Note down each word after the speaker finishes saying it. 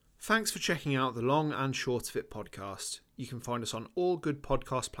Thanks for checking out the Long and Short of It podcast. You can find us on all good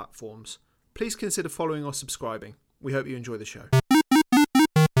podcast platforms. Please consider following or subscribing. We hope you enjoy the show.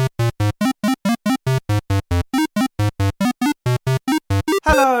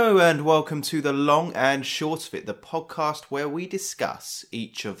 Hello and welcome to the Long and Short of It, the podcast where we discuss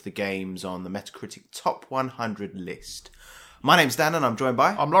each of the games on the Metacritic Top 100 list. My name's Dan and I'm joined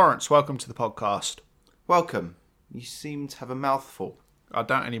by... I'm Lawrence. Welcome to the podcast. Welcome. You seem to have a mouthful. I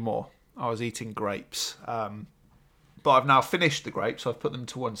don't anymore. I was eating grapes. But I've now finished the grapes. I've put them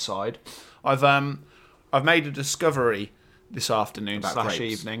to one side. I've made a discovery this afternoon about / grapes.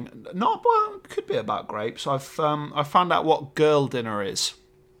 evening. Not well, it could be about grapes. I've found out what girl dinner is.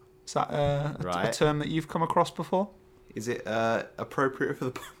 Is that a term that you've come across before? Is it appropriate for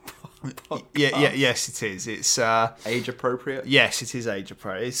the podcast? Yes, it is. It's age appropriate? Yes, it is age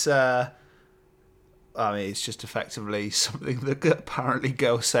appropriate. It's it's just effectively something that apparently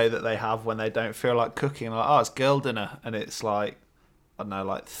girls say that they have when they don't feel like cooking. Like, oh, it's girl dinner, and it's like, I don't know,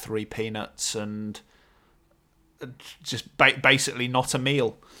 like 3 peanuts and just basically not a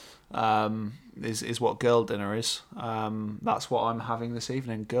meal. Is what girl dinner is. That's what I'm having this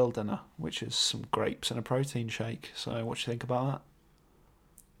evening, girl dinner, which is some grapes and a protein shake. So what do you think about that?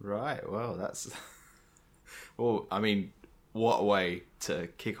 Right, well, that's... well, I mean, what a way to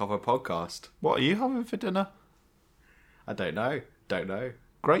kick off a podcast. What are you having for dinner? I don't know.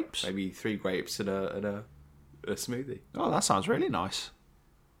 Grapes? Maybe 3 grapes and a smoothie. Oh, that sounds really nice.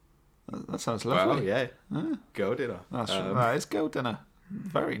 That sounds lovely. Well, yeah. Girl dinner. That's right. It's girl dinner.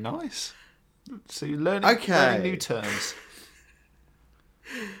 Very nice. So you're learning new terms.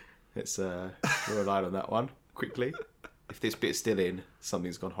 Let's draw a line on that one quickly. If this bit's still in,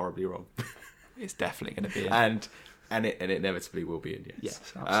 something's gone horribly wrong. It's definitely going to be in. And it inevitably will be in, yes.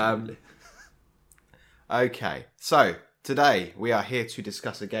 Yes, absolutely. Okay, so today we are here to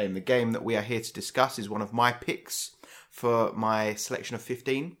discuss a game. The game that we are here to discuss is one of my picks for my selection of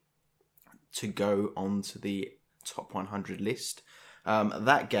 15 to go onto the top 100 list.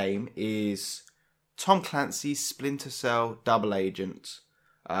 That game is Tom Clancy's Splinter Cell Double Agent.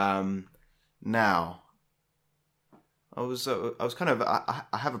 Now,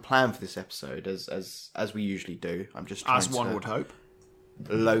 I have a plan for this episode, as we usually do. I'm just trying as one would hope,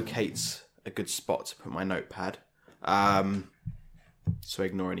 locate a good spot to put my notepad. So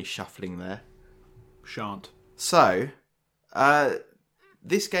ignore any shuffling there. Shan't. So,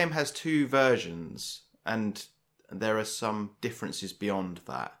 this game has 2 versions, and there are some differences beyond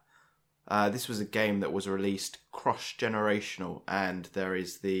that. This was a game that was released cross-generational, and there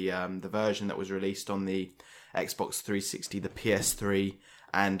is the version that was released on the Xbox 360, the PS3,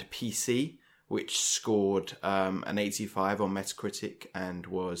 and PC, which scored an 85 on Metacritic and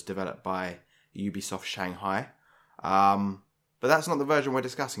was developed by Ubisoft Shanghai. But that's not the version we're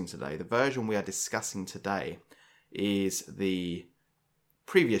discussing today. The version we are discussing today is the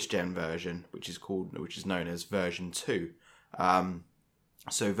previous gen version, which is known as version 2.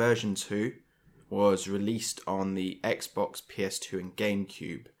 So version 2 was released on the Xbox, PS2 and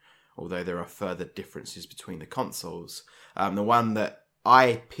GameCube, although there are further differences between the consoles. The one that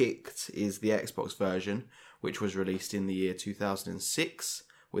I picked is the Xbox version, which was released in the year 2006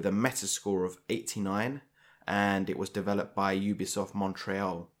 with a Metascore of 89, and it was developed by Ubisoft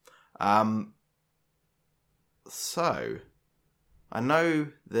Montreal. So, I know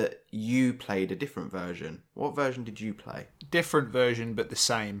that you played a different version. What version did you play? Different version, but the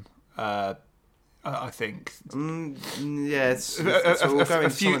same. I think. Yes, a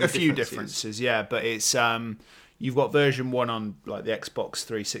few differences. Yeah, but it's you've got version 1 on like the Xbox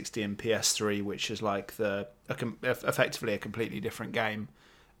 360 and PS3, which is like effectively a completely different game,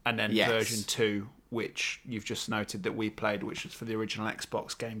 and then version 2, which you've just noted that we played, which was for the original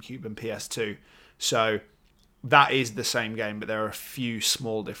Xbox, GameCube, and PS2. So that is the same game, but there are a few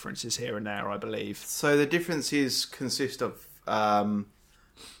small differences here and there, I believe. So the differences consist of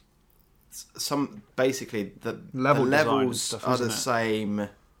some basically the levels are the same.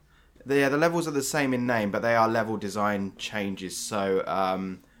 The levels are the same in name, but they are level design changes. So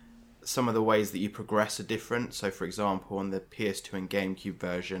some of the ways that you progress are different. So, for example, on the PS2 and GameCube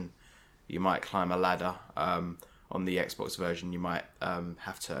version, you might climb a ladder. On the Xbox version, you might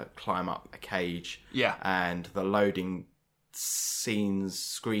have to climb up a cage. Yeah. And the loading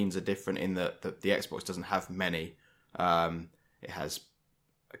screens are different in that the Xbox doesn't have many. It has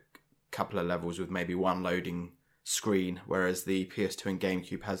a couple of levels with maybe one loading screen, whereas the PS2 and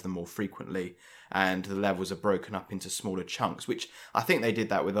GameCube has them more frequently, and the levels are broken up into smaller chunks, which I think they did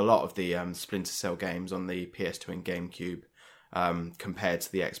that with a lot of the Splinter Cell games on the PS2 and GameCube compared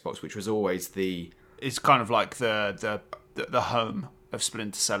to the Xbox, which was always the... It's kind of like the home of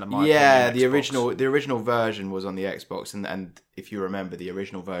Splinter Cell in my opinion. The original version was on the Xbox, and if you remember, the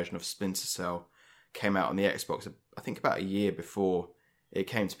original version of Splinter Cell came out on the Xbox, I think about a year before it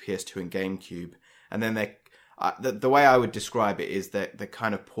came to PS2 and GameCube. And then the way I would describe it is that they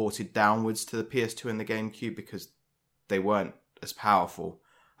kind of ported downwards to the PS2 and the GameCube because they weren't as powerful.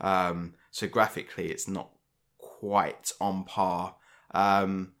 So graphically, it's not quite on par.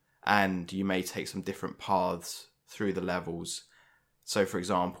 And you may take some different paths through the levels. So, for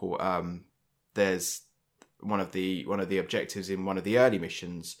example, there's one of the objectives in one of the early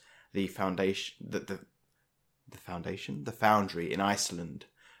missions, the foundry in Iceland,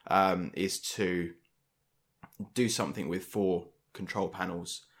 is to do something with 4 control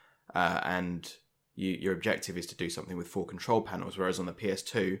panels, and your objective is to do something with 4 control panels, whereas on the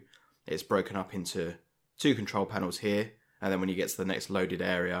PS2 it's broken up into 2 control panels here, and then when you get to the next loaded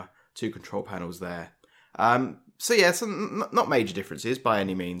area, 2 control panels there. So yeah, some not major differences by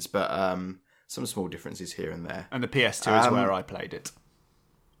any means, but some small differences here and there. And the PS2 is where I played it.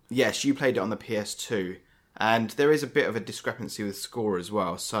 Yes, you played it on the PS2, and there is a bit of a discrepancy with score as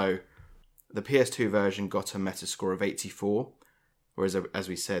well. So the PS2 version got a Metascore of 84, whereas, as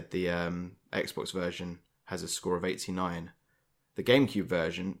we said, the Xbox version has a score of 89. The GameCube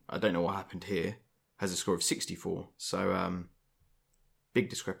version, I don't know what happened here, has a score of 64. So big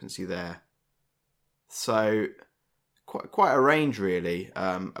discrepancy there. So quite a range, really,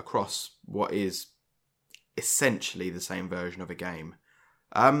 across what is essentially the same version of a game.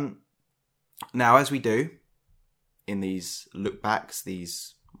 Now, as we do in these look-backs,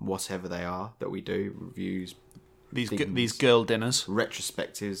 these whatever they are that we do, reviews, these girl dinners,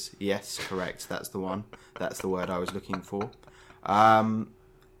 retrospectives. Yes, correct. That's the one. That's the word I was looking for.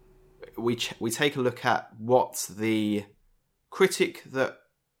 We take a look at what the critic that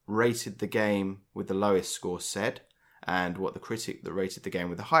rated the game with the lowest score said, and what the critic that rated the game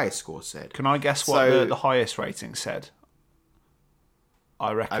with the highest score said. Can I guess what the highest rating said?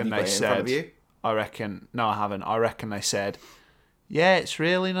 I reckon have you they got it said. in front of you? I reckon. No, I haven't. I reckon they said, "Yeah, it's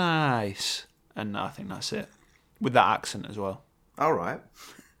really nice," and I think that's it. With that accent as well. All right.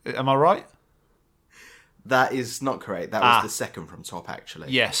 Am I right? That is not correct. That was the second from top,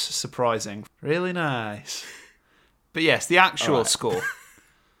 actually. Yes, surprising. Really nice. But yes, the actual score.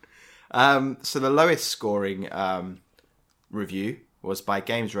 So the lowest scoring review was by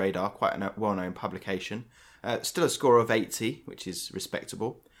Games Radar, quite a well-known publication. Still a score of 80, which is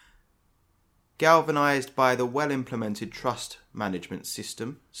respectable. Galvanised by the well-implemented trust management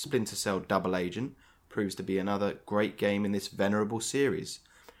system, Splinter Cell Double Agent proves to be another great game in this venerable series.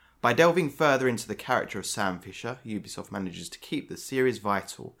 By delving further into the character of Sam Fisher, Ubisoft manages to keep the series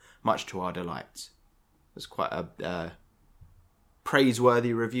vital, much to our delight. There's quite a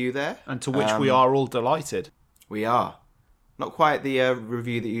praiseworthy review there. And to which we are all delighted. We are. Not quite the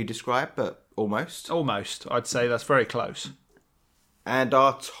review that you described, but almost. Almost. I'd say that's very close. And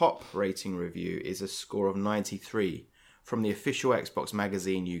our top rating review is a score of 93 from the official Xbox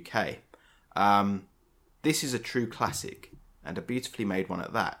Magazine UK. This is a true classic, and a beautifully made one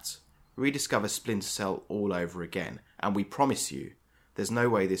at that. Rediscover Splinter Cell all over again, and we promise you, there's no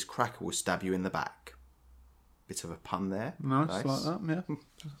way this cracker will stab you in the back. Bit of a pun there. Nice. Like that, yeah.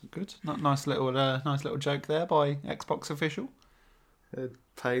 Good. Nice little joke there by Xbox official.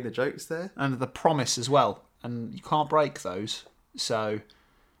 Playing the jokes there. And the promise as well. And you can't break those, so...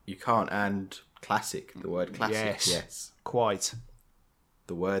 You can't, and classic. The word classic. Yes. Quite.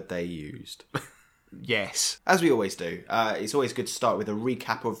 The word they used. Yes. As we always do, it's always good to start with a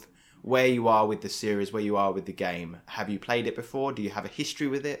recap of where you are with the series, where you are with the game. Have you played it before? Do you have a history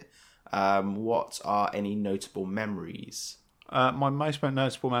with it? What are any notable memories? My most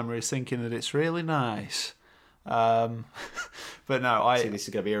notable memory is thinking that it's really nice. But no, So this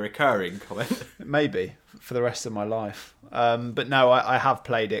is going to be a recurring comment. Maybe for the rest of my life. But no, I have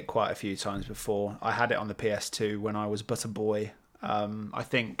played it quite a few times before. I had it on the PS2 when I was but a boy. I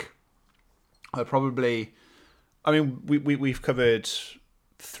think we've covered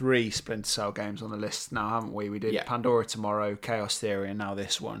 3 Splinter Cell games on the list now, haven't we? We did Pandora Tomorrow, Chaos Theory, and now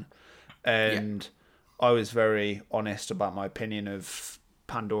this one. And I was very honest about my opinion of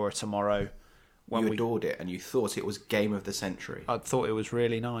Pandora Tomorrow. You adored it, and you thought it was game of the century. I thought it was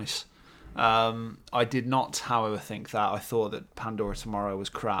really nice. I did not, however, think that. I thought that Pandora Tomorrow was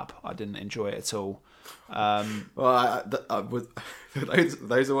crap. I didn't enjoy it at all. Well,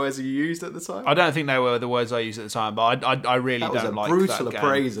 those are words you used at the time? I don't think they were the words I used at the time, but I really don't like that game. That was a brutal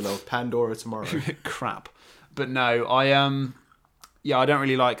appraisal of Pandora Tomorrow. Crap. But no, I don't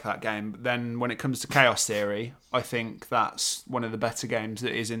really like that game. But then when it comes to Chaos Theory, I think that's one of the better games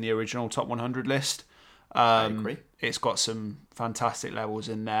that is in the original Top 100 list. I agree. It's got some fantastic levels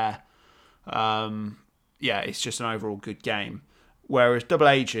in there. It's just an overall good game. Whereas Double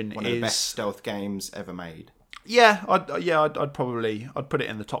Agent one of the best stealth games ever made. I'd put it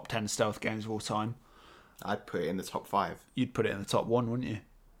in the top 10 stealth games of all time. I'd put it in the top 5. You'd put it in the top 1, wouldn't you?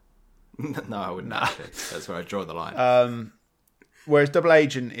 No, I wouldn't. Actually. That's where I draw the line. Whereas Double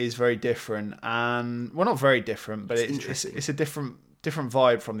Agent is very different, and not very different, but it's a different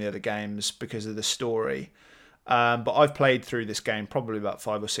vibe from the other games because of the story. But I've played through this game probably about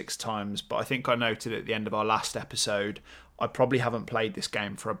 5 or 6 times. But I think I noted at the end of our last episode, I probably haven't played this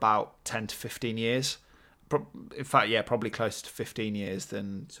game for about 10 to 15 years. In fact, probably closer to 15 years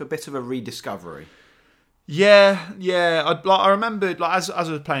than. So a bit of a rediscovery. Yeah. I remembered, as I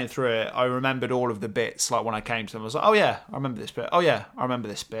was playing through it, I remembered all of the bits. Like when I came to them, I was like, "Oh yeah, I remember this bit. Oh yeah, I remember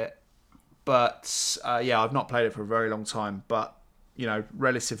this bit." But I've not played it for a very long time. But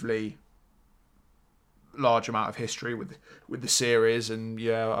relatively large amount of history with the series, and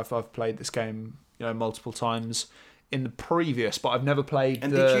I've played this game multiple times in the previous, but I've never played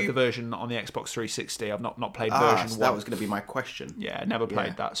the version on the Xbox 360. I've not played version 1. That was going to be my question. Yeah, never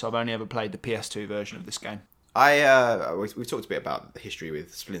played that, so I've only ever played the PS2 version of this game. We've talked a bit about the history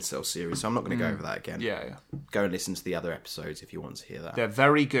with Splinter Cell series, so I'm not going to go over that again. Yeah. Go and listen to the other episodes if you want to hear that. They're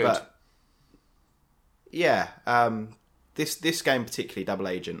very good. But, this game particularly, Double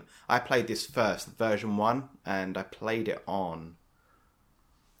Agent, I played this first, version 1, and I played it on...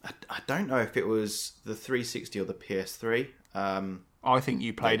 I don't know if it was the 360 or the PS3. I think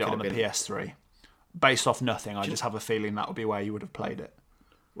you played it on the PS3. Based off nothing, I just have a feeling that would be where you would have played it.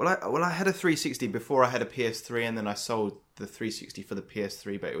 Well, I had a 360 before I had a PS3, and then I sold the 360 for the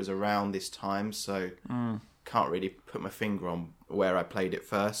PS3, but it was around this time, so can't really put my finger on where I played it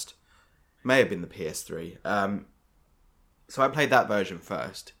first. May have been the PS3. So I played that version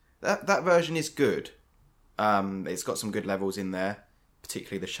first. That version is good. It's got some good levels in there,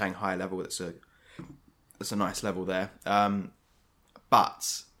 particularly the Shanghai level. That's a nice level there.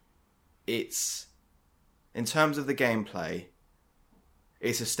 But it's, in terms of the gameplay,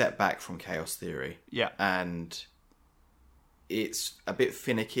 it's a step back from Chaos Theory. Yeah. And it's a bit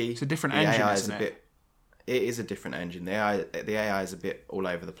finicky. It's a different engine, isn't it? It is a different engine. The AI is a bit all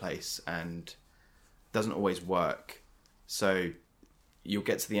over the place and doesn't always work. So you'll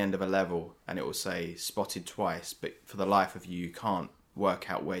get to the end of a level and it will say spotted twice, but for the life of you can't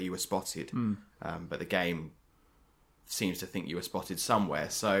work out where you were spotted. But the game seems to think you were spotted somewhere.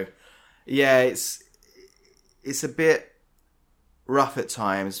 So yeah, it's a bit rough at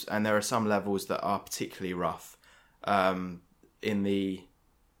times, and there are some levels that are particularly rough. In the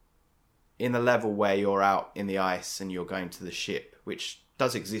level where you're out in the ice and you're going to the ship, which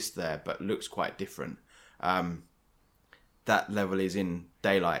does exist there but looks quite different. That level is in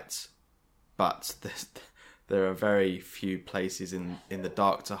daylight, but there are very few places in the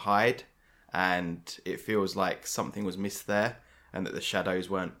dark to hide, and it feels like something was missed there and that the shadows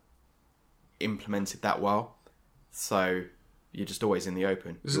weren't implemented that well. So you're just always in the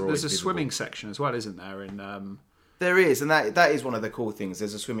open. There's a swimming section as well, isn't there? There is, and that is one of the cool things.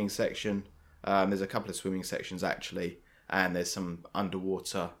 There's a swimming section. There's a couple of swimming sections actually, and there's some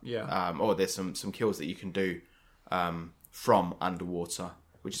underwater. Yeah. Or there's some kills that you can do from underwater,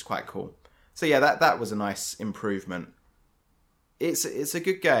 which is quite cool. So yeah, that was a nice improvement. It's a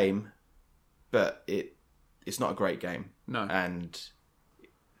good game, but it's not a great game. No. And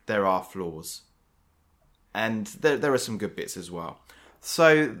there are flaws. And there are some good bits as well.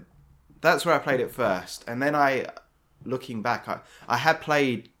 So that's where I played it first. And then looking back, I had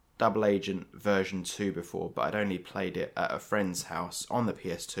played Double Agent version 2 before, but I'd only played it at a friend's house on the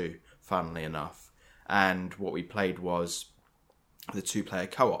PS2, funnily enough. And what we played was the 2-player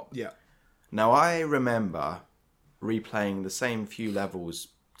co-op. Yeah. Now, I remember replaying the same few levels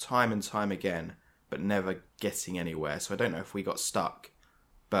time and time again, but never getting anywhere. So I don't know if we got stuck.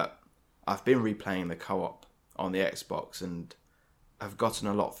 But I've been replaying the co-op on the Xbox and have gotten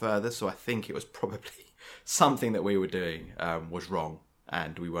a lot further. So I think it was probably something that we were doing was wrong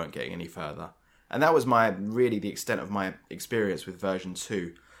and we weren't getting any further. And that was really the extent of my experience with version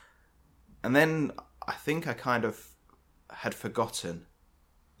 2. And then I think I kind of had forgotten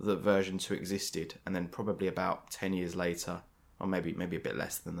that version 2 existed, and then probably about 10 years later, or maybe a bit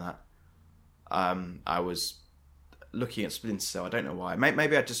less than that, I was looking at Splinter Cell. I don't know why.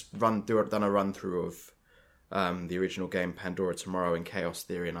 Maybe I just done a run through of the original game Pandora Tomorrow and Chaos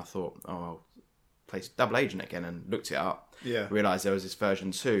Theory, and I thought, I'll play Double Agent again, and looked it up. Yeah. Realised there was this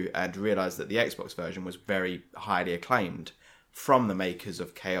version 2, and realised that the Xbox version was very highly acclaimed from the makers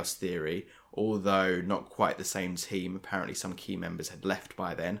of Chaos Theory, although not quite the same team. Apparently some key members had left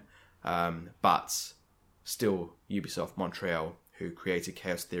by then, but still Ubisoft Montreal, who created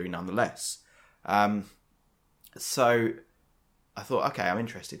Chaos Theory nonetheless. So I thought, okay, I'm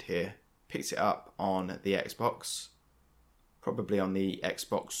interested here. Picked it up on the Xbox, probably on the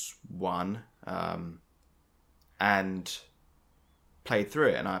Xbox One, and played through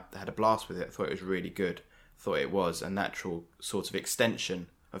it, and I had a blast with it. I thought it was really good. Thought it was a natural sort of extension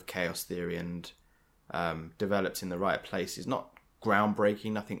of Chaos Theory and developed in the right places. Not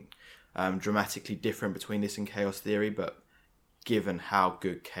groundbreaking, nothing dramatically different between this and Chaos Theory, but given how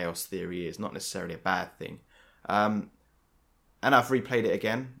good Chaos Theory is, not necessarily a bad thing. And I've replayed it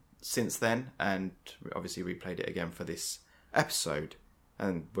again since then, and obviously replayed it again for this episode,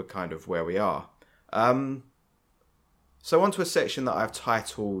 and we're kind of where we are. So on to a section that I've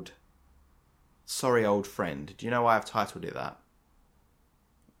titled Sorry Old Friend. Do you know why I've titled it that?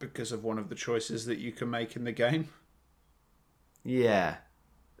 Because of one of the choices that you can make in the game? Yeah.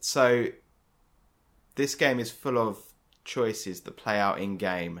 So this game is full of choices that play out in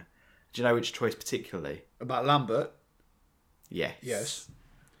game. Do you know which choice particularly? About Lambert? Yes. Yes.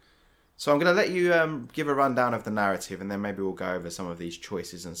 So I'm going to let you give a rundown of the narrative, and then maybe we'll go over some of these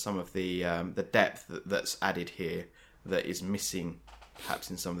choices and some of the depth that's added here that is missing perhaps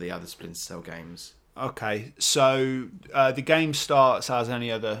in some of the other Splinter Cell games. Okay, so the game starts as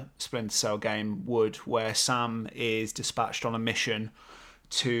any other Splinter Cell game would, where Sam is dispatched on a mission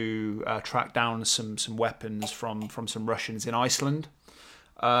to track down some weapons from some Russians in Iceland.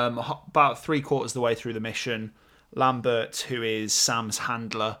 About 3/4 of the way through the mission, Lambert, who is Sam's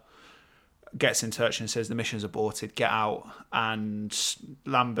handler, gets in touch and says the mission's aborted, get out. And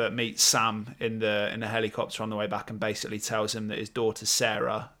Lambert meets Sam in the helicopter on the way back and basically tells him that his daughter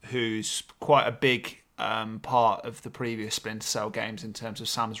Sarah, who's quite a big part of the previous Splinter Cell games in terms of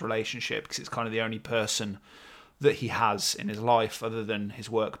Sam's relationship, because it's kind of the only person that he has in his life other than his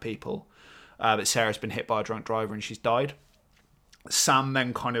work people, but Sarah's been hit by a drunk driver and she's died. Sam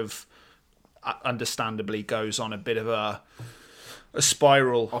then kind of understandably goes on a bit of a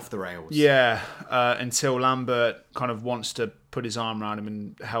spiral off the rails. Yeah, until Lambert kind of wants to put his arm around him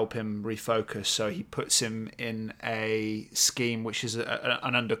and help him refocus. So he puts him in a scheme which is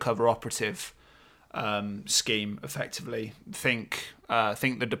an undercover operative scheme, effectively. Think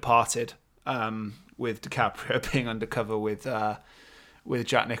The Departed, with DiCaprio being undercover with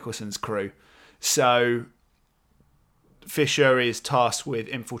Jack Nicholson's crew. So Fisher is tasked with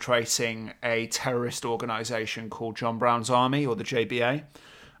infiltrating a terrorist organisation called John Brown's Army, or the JBA,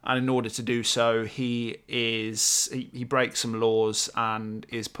 and in order to do so, he breaks some laws and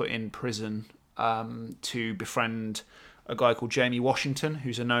is put in prison to befriend a guy called Jamie Washington,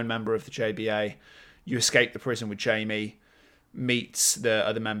 who's a known member of the JBA. You escape the prison with Jamie, meets the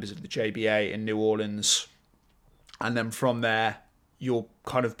other members of the JBA in New Orleans, and then from there you're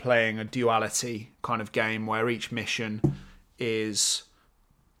kind of playing a duality kind of game where each mission is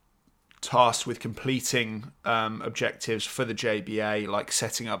tasked with completing objectives for the JBA, like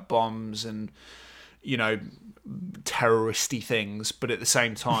setting up bombs and, terroristy things. But at the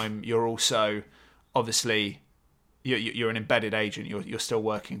same time, you're also, obviously, you're an embedded agent. You're still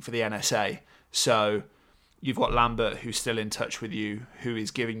working for the NSA. So you've got Lambert, who's still in touch with you, who is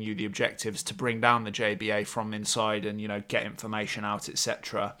giving you the objectives to bring down the JBA from inside and, get information out,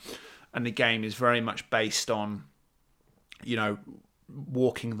 etc. And the game is very much based on,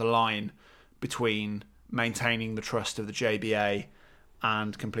 walking the line between maintaining the trust of the JBA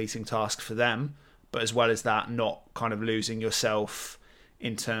and completing tasks for them, but as well as that, not kind of losing yourself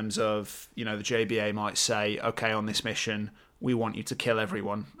in terms of, the JBA might say, okay, on this mission, we want you to kill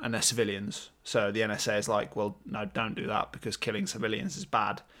everyone, and they're civilians. So the NSA is like, well, no, don't do that, because killing civilians is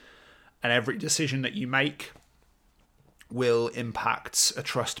bad. And every decision that you make will impact a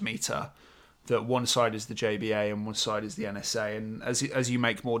trust meter, that one side is the JBA and one side is the NSA. And as you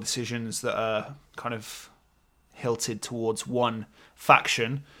make more decisions that are kind of hilted towards one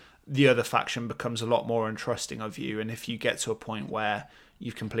faction, the other faction becomes a lot more untrusting of you. And if you get to a point where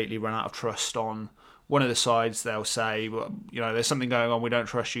you've completely run out of trust on one of the sides, they'll say, well, there's something going on, we don't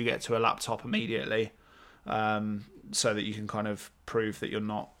trust you, get to a laptop immediately, so that you can kind of prove that you're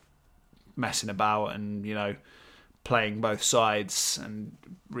not messing about and, playing both sides and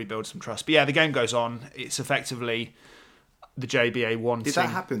rebuild some trust. But yeah, the game goes on. It's effectively the JBA wanting... Did that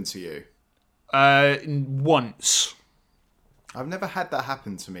happen to you? Once. I've never had that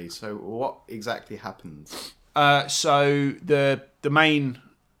happen to me, so what exactly happens? So the main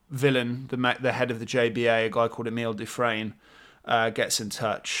villain, the head of the JBA, a guy called Emile Dufresne, gets in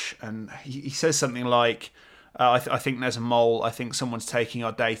touch, and he says something like, I think there's a mole, I think someone's taking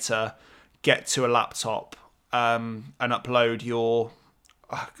our data, get to a laptop and upload your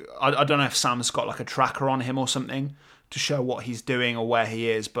I don't know if Sam's got like a tracker on him or something to show what he's doing or where he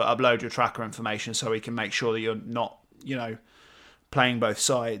is, but upload your tracker information so he can make sure that you're not, playing both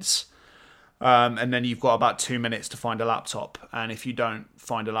sides. And then you've got about 2 minutes to find a laptop. And if you don't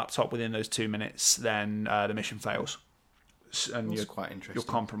find a laptop within those 2 minutes, then the mission fails. And That's quite interesting.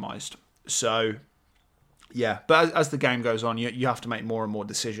 You're compromised. So, yeah. But as the game goes on, you have to make more and more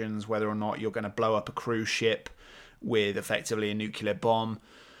decisions whether or not you're going to blow up a cruise ship with effectively a nuclear bomb.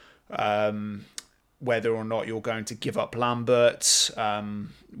 Whether or not you're going to give up Lambert,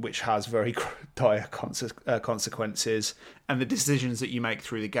 which has very dire consequences. And the decisions that you make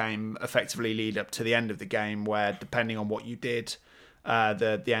through the game effectively lead up to the end of the game, where depending on what you did,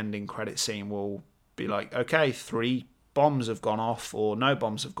 the ending credit scene will be like, okay, 3 bombs have gone off or no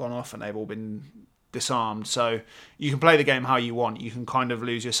bombs have gone off and they've all been disarmed. So you can play the game how you want. You can kind of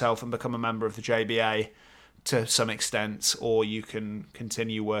lose yourself and become a member of the JBA to some extent, or you can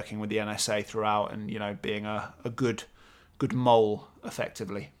continue working with the NSA throughout and, being a good mole,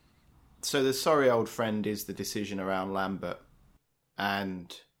 effectively. So the sorry old friend is the decision around Lambert.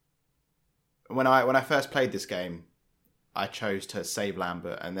 And when I first played this game, I chose to save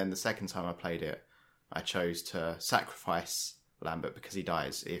Lambert, and then the second time I played it, I chose to sacrifice Lambert because he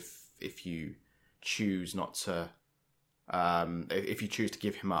dies if you choose not to, if you choose to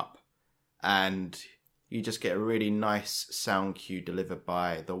give him up. And you just get a really nice sound cue delivered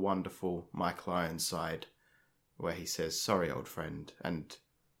by the wonderful Michael Ironside, where he says, sorry, old friend. And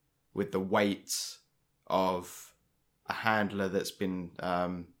with the weight of a handler that's been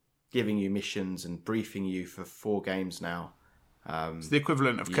giving you missions and briefing you for 4 games now. It's the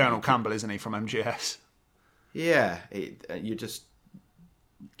equivalent of Colonel Campbell, isn't he, from MGS? Yeah, you're just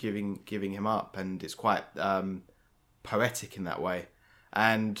giving him up, and it's quite poetic in that way.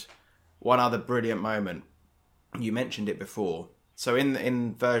 And one other brilliant moment, you mentioned it before. So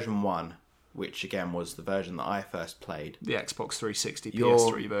in version 1, which again was the version that I first played. The Xbox 360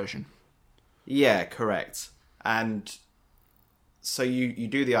 PS3 version. Yeah, correct. And so you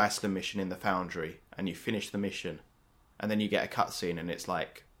do the Iceland mission in the Foundry, and you finish the mission, and then you get a cutscene and it's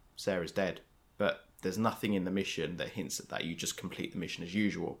like, Sarah's dead. But there's nothing in the mission that hints at that. You just complete the mission as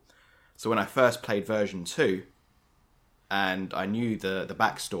usual. So when I first played version 2, and I knew the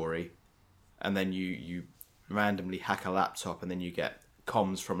backstory, and then you randomly hack a laptop and then you get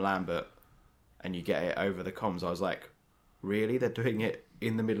comms from Lambert and you get it over the comms, I was like, really? They're doing it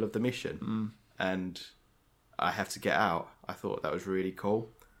in the middle of the mission? And I have to get out. I thought that was really cool.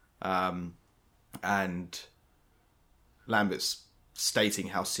 And Lambert's stating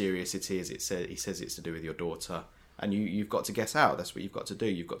how serious it is. He says it's to do with your daughter, and you've got to get out. That's what you've got to do.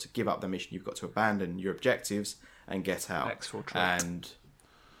 You've got to give up the mission. You've got to abandon your objectives and get out. And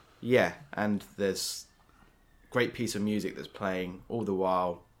yeah, and there's a great piece of music that's playing all the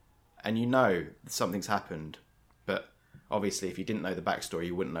while, and something's happened, but obviously if you didn't know the backstory,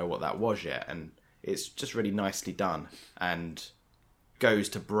 you wouldn't know what that was yet. And it's just really nicely done and goes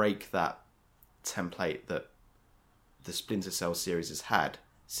to break that template that the Splinter Cell series has had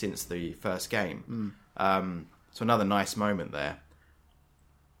since the first game. So another nice moment there.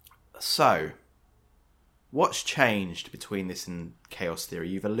 So, what's changed between this and Chaos Theory?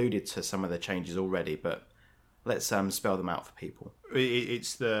 You've alluded to some of the changes already, but let's spell them out for people.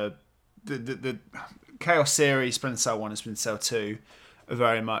 It's the Chaos Theory, Splinter Cell 1 and Splinter Cell 2 are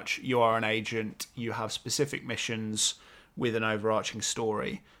very much, you are an agent, you have specific missions with an overarching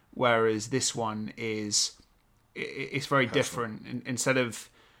story, whereas this one it's very different. Instead of,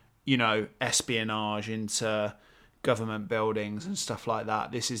 espionage into government buildings and stuff like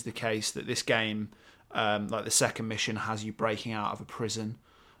that, this is the case that this game, like the second mission, has you breaking out of a prison.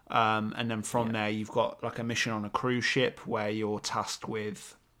 And then from there, you've got like a mission on a cruise ship where you're tasked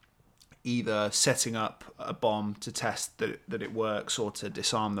with either setting up a bomb to test that it works or to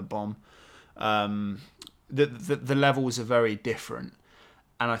disarm the bomb. The levels are very different.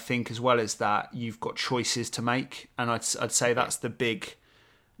 And I think as well as that, you've got choices to make. And I'd say that's the big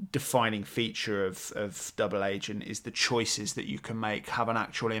defining feature of Double Agent, is the choices that you can make have an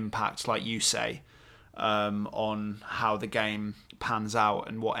actual impact, like you say, on how the game pans out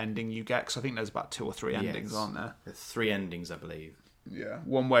and what ending you get. Because I think there's about 2 or 3 endings, aren't there? There's 3 endings, I believe. Yeah.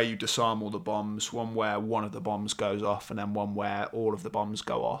 One where you disarm all the bombs, one where one of the bombs goes off, and then one where all of the bombs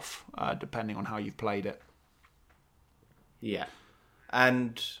go off, depending on how you've played it. Yeah.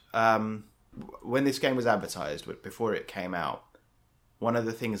 And when this game was advertised, before it came out, one of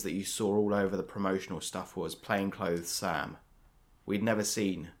the things that you saw all over the promotional stuff was Plainclothes Sam. We'd never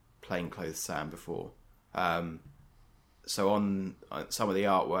seen Plainclothes Sam before. So on some of the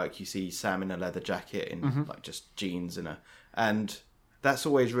artwork, you see Sam in a leather jacket, in like just jeans and that's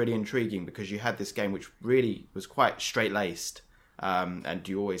always really intriguing, because you had this game which really was quite straight-laced, and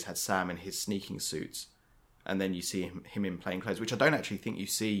you always had Sam in his sneaking suits, and then you see him in plain clothes, which I don't actually think you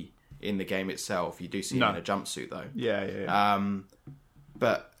see in the game itself. You do see him in a jumpsuit, though. Yeah.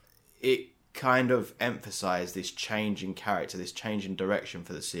 But it kind of emphasised this change in character, this change in direction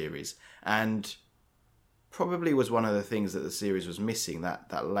for the series, and probably was one of the things that the series was missing,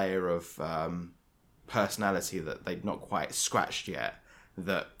 that layer of personality that they'd not quite scratched yet,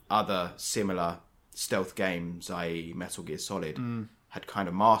 that other similar stealth games, i.e. Metal Gear Solid, had kind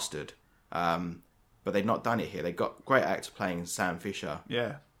of mastered. But they'd not done it here. They got great actor playing Sam Fisher.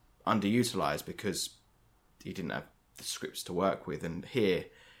 Yeah. Underutilised because he didn't have the scripts to work with. And here,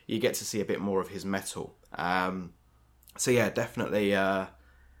 you get to see a bit more of his mettle. So yeah, definitely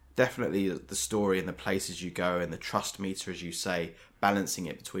the story and the places you go and the trust meter, as you say, balancing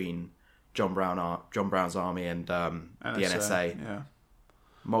it between John Brown's army and the NSA. Yeah.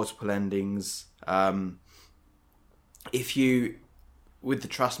 Multiple endings. With the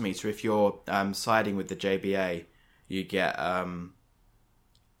trust meter, if you're siding with the JBA, you get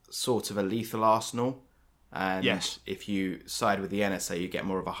sort of a lethal arsenal. And if you side with the NSA, you get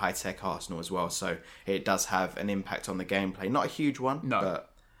more of a high-tech arsenal as well. So it does have an impact on the gameplay. Not a huge one,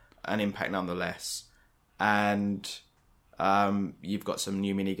 but an impact nonetheless. And you've got some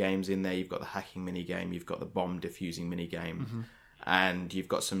new mini-games in there. You've got the hacking mini-game. You've got the bomb-diffusing mini-game. Mm-hmm. And you've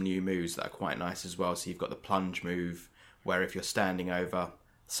got some new moves that are quite nice as well. So you've got the plunge move, where if you're standing over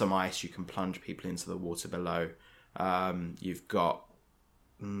some ice, you can plunge people into the water below. You've got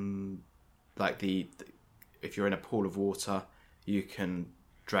if you're in a pool of water, you can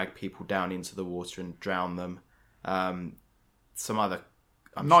drag people down into the water and drown them. Some other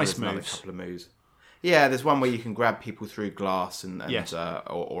nice moves. Another couple of moves. Yeah, there's one where you can grab people through glass and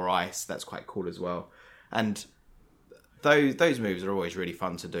or ice. That's quite cool as well. And those moves are always really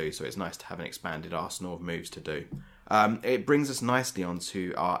fun to do, so it's nice to have an expanded arsenal of moves to do. It brings us nicely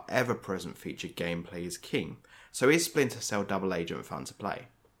onto our ever-present featured gameplay is king. So is Splinter Cell Double Agent fun to play?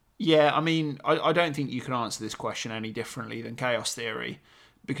 Yeah, I mean, I don't think you can answer this question any differently than Chaos Theory,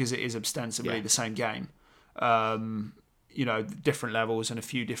 because it is ostensibly the same game. Different levels and a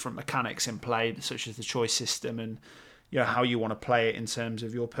few different mechanics in play, such as the choice system and how you want to play it in terms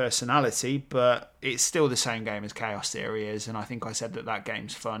of your personality, but it's still the same game as Chaos Theory is, and I think I said that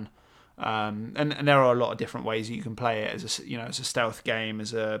game's fun. And there are a lot of different ways you can play it as a stealth game,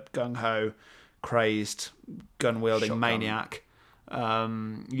 as a gung-ho, crazed, gun-wielding maniac.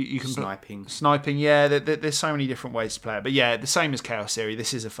 You can sniping. Yeah, there's so many different ways to play it. But yeah, the same as Chaos Theory,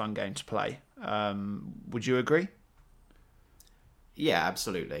 this is a fun game to play. Would you agree? Yeah,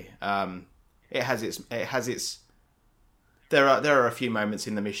 absolutely. It has its. There are a few moments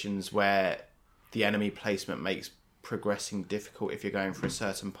in the missions where the enemy placement makes progressing difficult if you're going for a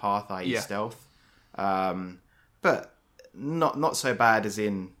certain path, i.e. stealth. But not so bad as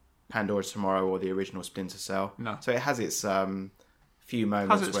in Pandora's Tomorrow or the original Splinter Cell. No. So it has its few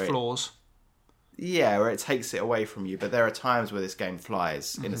moments. Has its flaws. Where it takes it away from you. But there are times where this game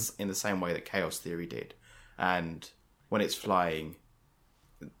flies in the same way that Chaos Theory did. And when it's flying,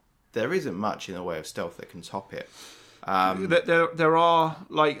 there isn't much in the way of stealth that can top it. There are,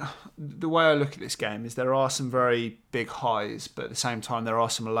 like, the way I look at this game is there are some very big highs, but at the same time there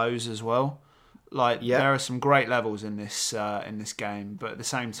are some lows as well. There are some great levels in this game, but at the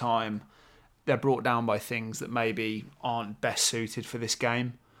same time they're brought down by things that maybe aren't best suited for this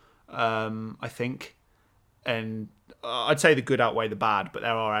game. I think, and I'd say the good outweigh the bad, but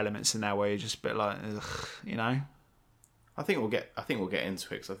there are elements in there where you're just a bit like, ugh, I think we'll get into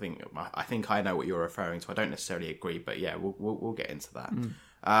it, because I think I know what you're referring to. I don't necessarily agree, but yeah, we'll get into that.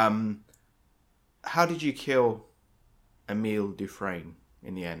 How did you kill Emile Dufresne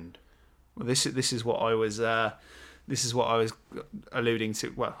in the end? Well, this is what I was alluding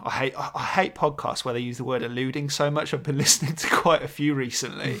to. Well, I hate podcasts where they use the word alluding so much. I've been listening to quite a few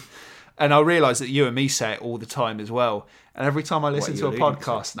recently, and I realise that you and me say it all the time as well. And every time I listen to a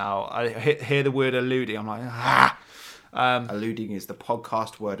podcast now, I hear the word alluding. I'm like, ah. Alluding is the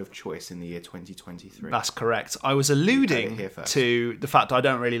podcast word of choice in the year 2023. That's correct. I was alluding to the fact I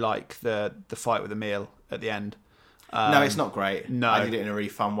don't really like the fight with Emile at the end. No, it's not great. No. I did it in a really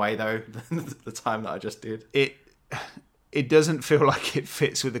fun way, though, the time that I just did. It doesn't feel like it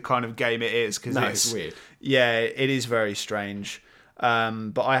fits with the kind of game it is. Cause it's weird. Yeah, it is very strange.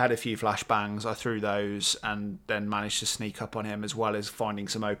 But I had a few flashbangs. I threw those and then managed to sneak up on him, as well as finding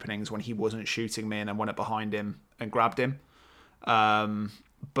some openings when he wasn't shooting me, and then went up behind him and grabbed him.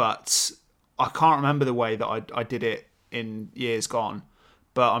 But I can't remember the way that I did it in years gone,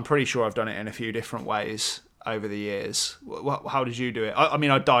 but I'm pretty sure I've done it in a few different ways. over the years. How did you do it? I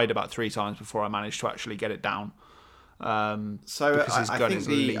mean, I died about 3 times before I managed to actually get it down. Because his gun is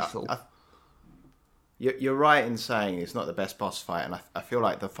lethal. You're right in saying it's not the best boss fight, and I feel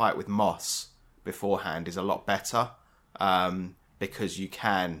like the fight with Moss beforehand is a lot better, because you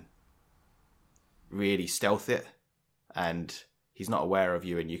can really stealth it, and he's not aware of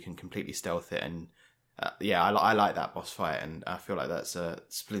you, and you can completely stealth it. And I like that boss fight, and I feel like that's a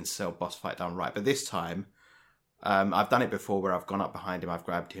Splinter Cell boss fight done right. But this time, I've done it before where I've gone up behind him, I've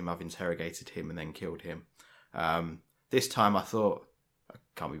grabbed him, I've interrogated him, and then killed him. This time I thought, I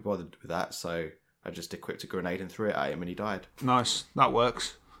can't be bothered with that, so I just equipped a grenade and threw it at him, and he died. Nice. That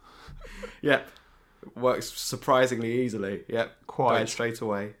works. Yep. Works surprisingly easily. Yep. Quite. Died straight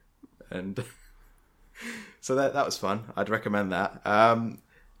away. And so that was fun. I'd recommend that.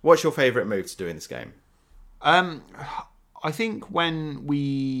 What's your favourite move to do in this game? I think when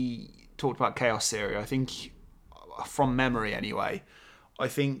we talked about Chaos Theory, I think, from memory anyway, I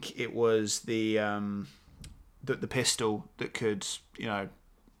think it was the pistol that could,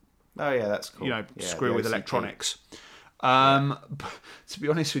 Oh yeah, that's cool. Screw with electronics. But to be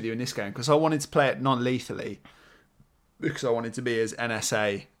honest with you, in this game, because I wanted to play it non-lethally, because I wanted to be as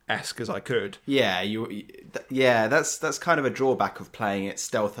NSA-esque as I could. Yeah, that's kind of a drawback of playing it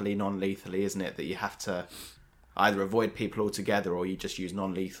stealthily, non-lethally, isn't it? That you have to either avoid people altogether, or you just use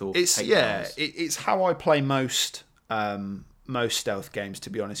non-lethal. It's how I play most stealth games, to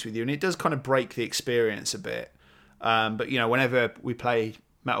be honest with you, and it does kind of break the experience a bit. But whenever we play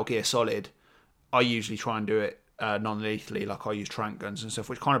Metal Gear Solid, I usually try and do it non-lethally, like I use trank guns and stuff,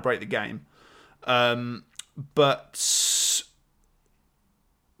 which kind of break the game. But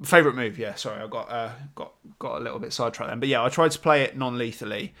favourite move, sorry, I got a little bit sidetracked then. But yeah, I tried to play it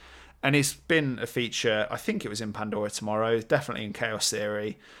non-lethally, and it's been a feature. I think it was in Pandora Tomorrow, definitely in Chaos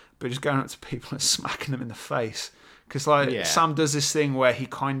Theory, but just going up to people and smacking them in the face. Because Sam does this thing where he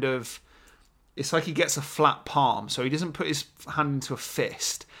kind of, it's like he gets a flat palm, so he doesn't put his hand into a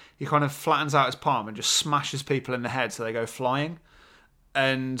fist. He kind of flattens out his palm and just smashes people in the head so they go flying.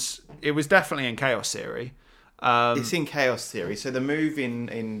 And it was definitely in Chaos Theory. It's in Chaos Theory. So the move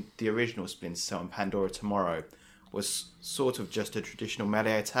in the original Splinter Cell and Pandora Tomorrow was sort of just a traditional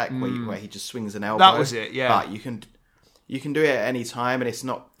melee attack where he just swings an elbow. That was it, yeah. But you can do it at any time, and it's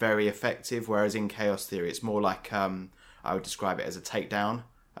not very effective. Whereas in Chaos Theory, it's more like I would describe it as a takedown,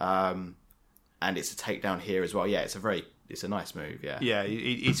 and it's a takedown here as well. Yeah, it's a nice move. Yeah, yeah,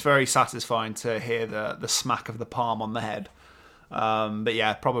 it's very satisfying to hear the smack of the palm on the head. But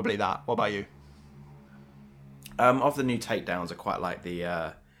yeah, probably that. What about you? Of the new takedowns, I quite like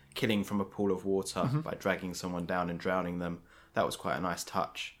the killing from a pool of water by dragging someone down and drowning them. That was quite a nice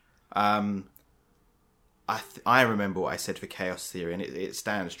touch. I remember what I said for Chaos Theory, and it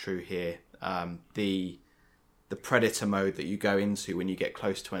stands true here. The Predator mode that you go into when you get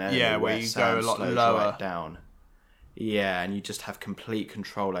close to an enemy, where you go a lot lower right down. Yeah, and you just have complete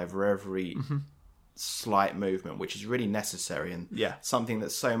control over every slight movement, which is really necessary, and something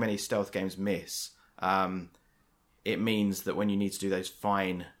that so many stealth games miss. It means that when you need to do those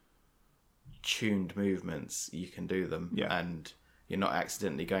fine-tuned movements, you can do them, and you're not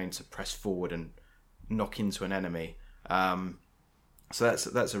accidentally going to press forward and knock into an enemy. So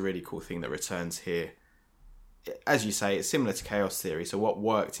that's a really cool thing that returns here. As you say, it's similar to Chaos Theory, so what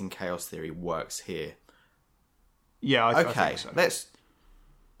worked in Chaos Theory works here. Yeah, I think so.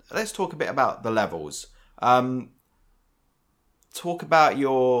 Let's talk a bit about the levels. Talk about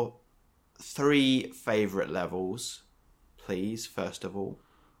your 3 favourite levels, please, first of all.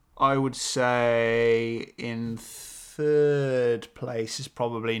 I would say in third place is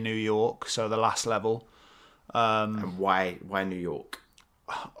probably New York, so the last level. And why New York?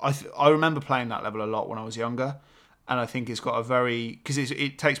 I remember playing that level a lot when I was younger, and I think it's got a very... Because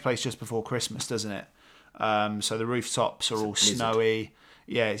it takes place just before Christmas, doesn't it? So the rooftops are all snowy.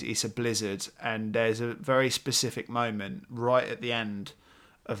 Yeah, it's a blizzard, and there's a very specific moment right at the end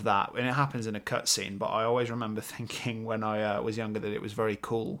of that, and it happens in a cutscene, but I always remember thinking when I was younger that it was very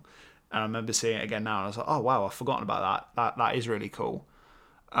cool, and I remember seeing it again now, and I was like, oh wow, I've forgotten about that. That is really cool.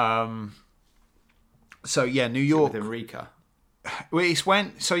 So yeah, New York. With Enrica. It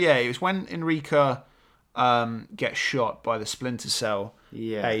was when Enrica gets shot by the Splinter Cell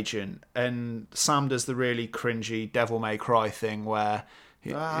agent, and Sam does the really cringy Devil May Cry thing where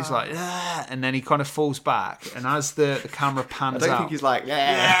he's like, ah, and then he kind of falls back, and as the camera pans out, I don't think he's like,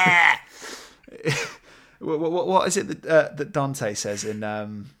 yeah. What is it that Dante says in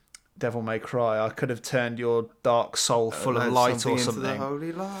Devil May Cry. I could have turned your dark soul full of light or something. Into the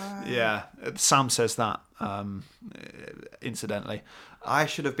holy light. Yeah, Sam says that. Incidentally, I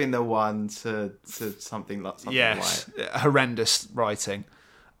should have been the one to something like something. Yes, horrendous writing.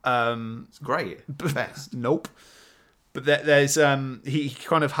 It's great. Best. Nope. But there's he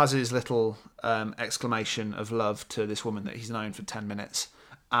kind of has his little exclamation of love to this woman that he's known for 10 minutes,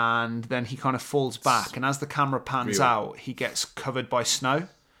 and then he kind of falls back, and as the camera pans out, he gets covered by snow,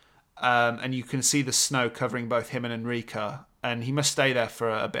 and you can see the snow covering both him and Enrica, and he must stay there for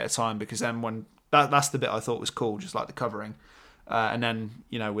a bit of time, because then when that's the bit I thought was cool, just like the covering. And then,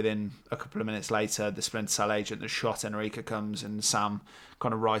 within a couple of minutes later, the Splinter Cell agent that shot Enrica comes, and Sam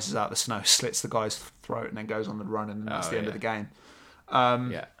kind of rises out of the snow, slits the guy's throat, and then goes on the run, and that's the end of the game.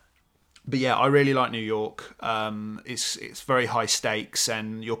 But yeah, I really like New York. It's very high stakes,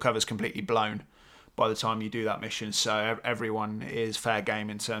 and your cover's completely blown by the time you do that mission. So everyone is fair game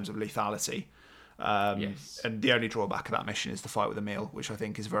in terms of lethality. And the only drawback of that mission is the fight with Emil, which I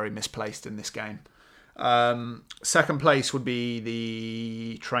think is very misplaced in this game. Second place would be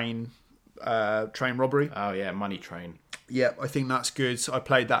the train robbery. Oh yeah, Money Train. Yeah, I think that's good. I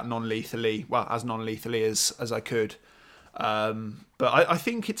played that non-lethally, as non-lethally as I could. But I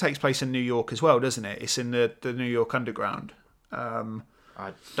think it takes place in New York as well, doesn't it? It's in the New York Underground.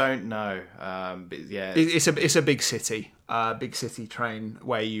 I don't know, but yeah, it's a big city train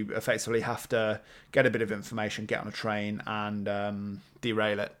where you effectively have to get a bit of information, get on a train, and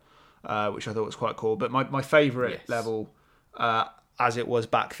derail it. Which I thought was quite cool. But my favourite level, as it was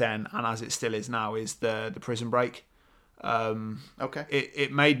back then and as it still is now, is the prison break. Okay.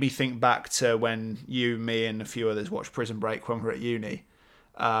 It made me think back to when you, me, and a few others watched Prison Break when we were at uni.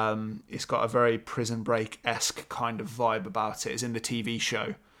 It's got a very Prison Break-esque kind of vibe about it. It's in the TV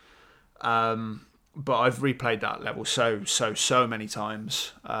show. But I've replayed that level so many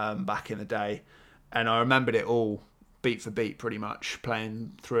times back in the day, and I remembered it all beat for beat pretty much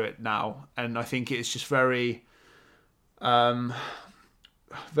playing through it now, and I think it's just very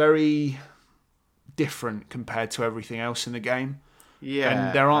very different compared to everything else in the game.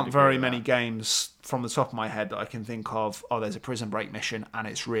 And there aren't very many games from the top of my head that I can think of, there's a Prison Break mission and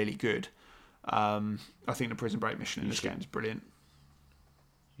it's really good. I think the Prison Break mission in this game is brilliant.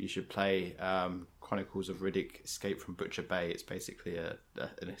 You should play Chronicles of Riddick Escape from Butcher Bay. It's basically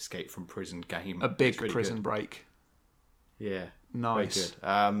an escape from prison game. A big really Prison good. Break. Yeah. Nice.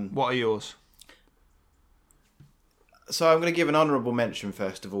 Very good. What are yours? So I'm going to give an honourable mention,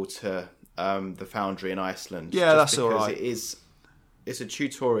 first of all, to the Foundry in Iceland. Yeah, that's all right. It's a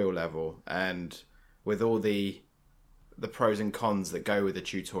tutorial level, and with all the pros and cons that go with the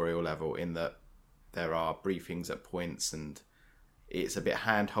tutorial level, in that there are briefings at points, and it's a bit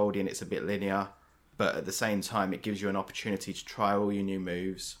hand-holdy and it's a bit linear, but at the same time it gives you an opportunity to try all your new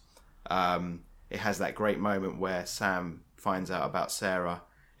moves. It has that great moment where Sam finds out about Sarah.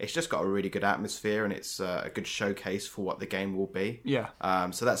 It's just got a really good atmosphere, and it's a good showcase for what the game will be. Yeah.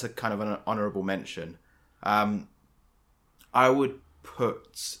 So that's a kind of an honourable mention. I would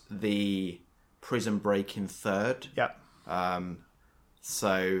put the Prison Break in third. Yeah.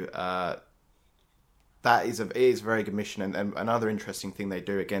 That is it is a very good mission, and another interesting thing they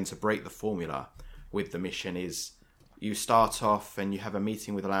do, again, to break the formula with the mission, is you start off and you have a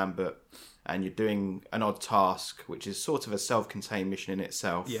meeting with Lambert, and you're doing an odd task, which is sort of a self-contained mission in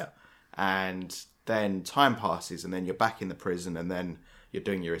itself. Yeah. And then time passes, and then you're back in the prison, and then you're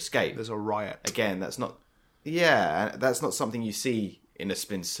doing your escape. There's a riot. Again, that's not something you see in a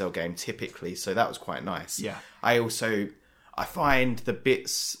Splinter Cell game typically, so that was quite nice. Yeah. I find the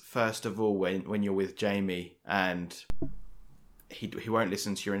bits, first of all, when you're with Jamie and he won't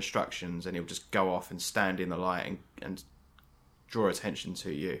listen to your instructions, and he'll just go off and stand in the light and draw attention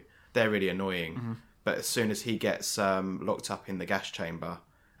to you. They're really annoying. Mm-hmm. But as soon as he gets locked up in the gas chamber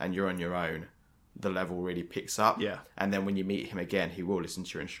and you're on your own, the level really picks up. Yeah. And then when you meet him again, he will listen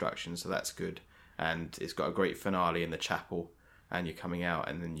to your instructions, so that's good. And it's got a great finale in the chapel, and you're coming out,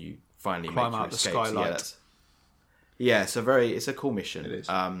 and then you finally climb make your out escape. the skylight. It's a cool mission. It is.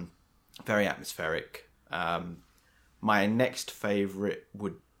 Very atmospheric. My next favourite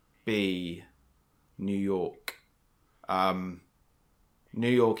would be New York. New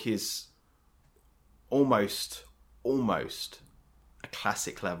York is almost a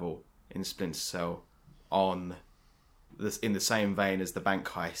classic level in Splinter Cell, in the same vein as the bank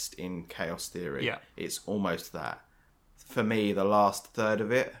heist in Chaos Theory. Yeah. It's almost that. For me, the last third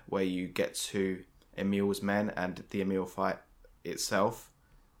of it, where you get to Emil's men and the Emil fight itself,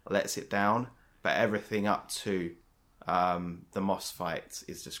 lets it down, but everything up to the Moss fight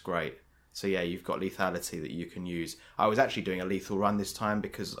is just great. So yeah, you've got lethality that you can use. I was actually doing a lethal run this time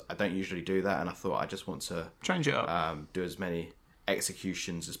because I don't usually do that, and I thought I just want to change it up, do as many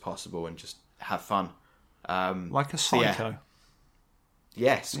executions as possible and just have fun. Like a psycho.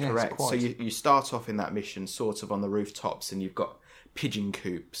 Yes, correct. So you start off in that mission sort of on the rooftops, and you've got pigeon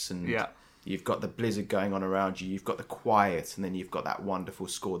coops, and you've got the blizzard going on around you. You've got the quiet, and then you've got that wonderful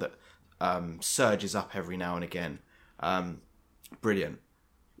score that surges up every now and again. Brilliant.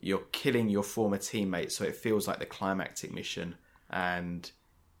 You're killing your former teammates, so it feels like the climactic mission. And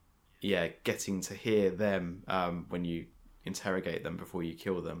yeah, getting to hear them when you interrogate them before you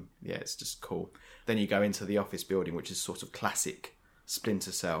kill them. Yeah, it's just cool. Then you go into the office building, which is sort of classic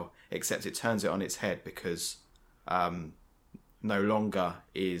Splinter Cell, except it turns it on its head because no longer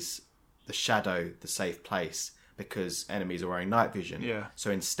is the shadow the safe place because enemies are wearing night vision. Yeah.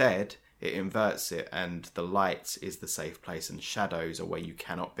 So instead, it inverts it, and the light is the safe place, and shadows are where you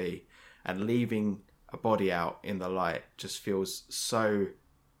cannot be. And leaving a body out in the light just feels so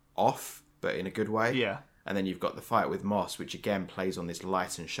off, but in a good way. Yeah. And then you've got the fight with Moss, which again plays on this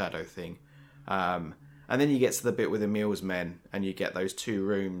light and shadow thing. And then you get to the bit with Emil's men, and you get those 2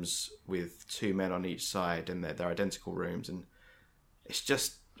 rooms with 2 men on each side, and they're identical rooms. And it's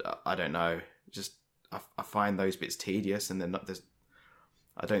just, I don't know, just I find those bits tedious, and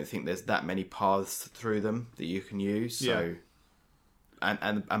I don't think there's that many paths through them that you can use. So,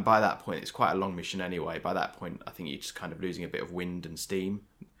 and by that point, it's quite a long mission anyway. By that point, I think you're just kind of losing a bit of wind and steam.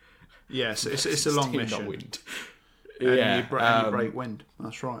 Yes, it's a long Steam, mission. not wind. And you break wind.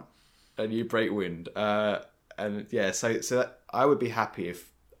 That's right. And you break wind. And yeah, so that, I would be happy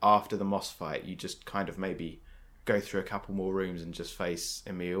if after the Moss fight, you just kind of maybe go through a couple more rooms and just face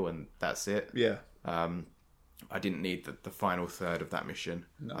Emil, and that's it. Yeah. I didn't need the final third of that mission.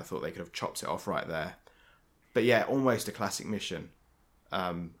 No. I thought they could have chopped it off right there. But yeah, almost a classic mission.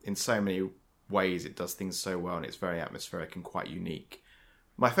 In so many ways, it does things so well, and it's very atmospheric and quite unique.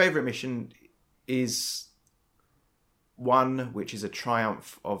 My favourite mission is one which is a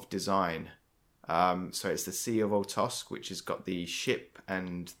triumph of design. So it's the Sea of Otosk, which has got the ship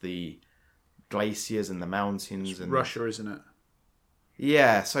and the glaciers and the mountains. It's and Russia, isn't it?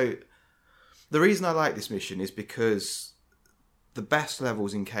 Yeah, so the reason I like this mission is because the best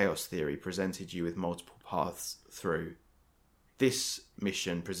levels in Chaos Theory presented you with multiple paths through. This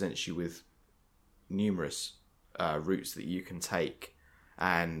mission presents you with numerous routes that you can take,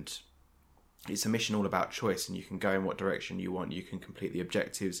 and it's a mission all about choice, and you can go in what direction you want. You can complete the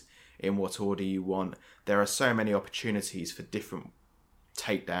objectives in what order you want. There are so many opportunities for different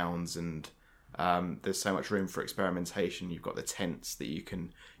takedowns, and there's so much room for experimentation. You've got the tents that you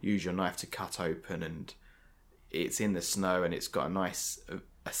can use your knife to cut open, and it's in the snow, and it's got a nice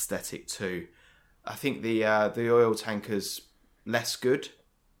aesthetic too. I think the oil tanker's less good,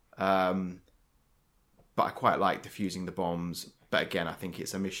 but I quite like defusing the bombs. But again, I think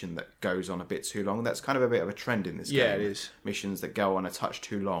it's a mission that goes on a bit too long. That's kind of a bit of a trend in this game. Yeah, it is. Missions that go on a touch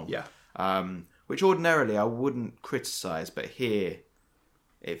too long. Yeah. Which ordinarily I wouldn't criticise, but here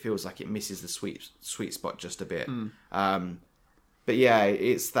it feels like it misses the sweet spot just a bit. But yeah,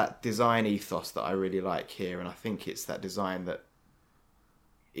 it's that design ethos that I really like here, and I think it's that design that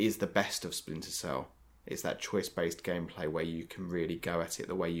is the best of Splinter Cell. It's that choice-based gameplay where you can really go at it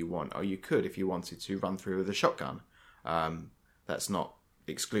the way you want, or you could, if you wanted to, run through with a shotgun. That's not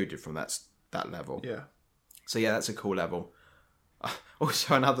excluded from that level. Yeah. So yeah, that's a cool level.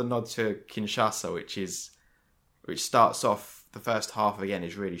 Also, another nod to Kinshasa, which starts off, the first half again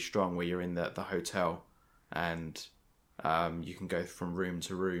is really strong, where you're in the hotel, and you can go from room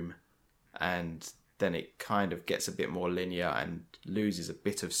to room, and then it kind of gets a bit more linear and loses a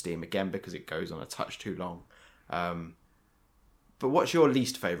bit of steam again because it goes on a touch too long. But what's your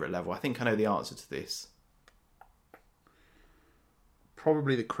least favourite level? I think I know the answer to this.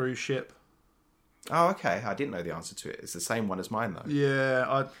 Probably the cruise ship. Oh, okay. I didn't know the answer to it. It's the same one as mine, though.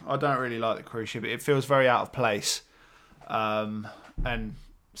 Yeah, I don't really like the cruise ship. It feels very out of place. And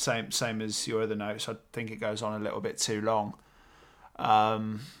same as your other notes, I think it goes on a little bit too long.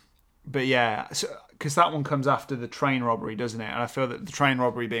 But yeah, because that one comes after the train robbery, doesn't it? And I feel that the train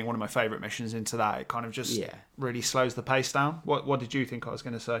robbery being one of my favourite missions into that, it kind of just really slows the pace down. What did you think I was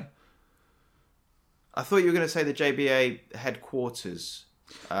going to say? I thought you were going to say the JBA headquarters.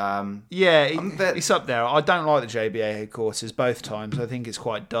 It's up there. I don't like the JBA headquarters both times. I think it's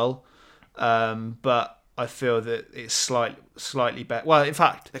quite dull. But I feel that it's slightly better. Well, in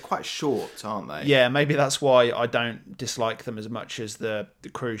fact, they're quite short, aren't they? Yeah, maybe that's why I don't dislike them as much as the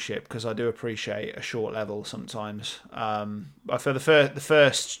cruise ship, because I do appreciate a short level sometimes. I feel the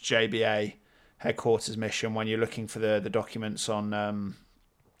first JBA headquarters mission, when you're looking for the documents on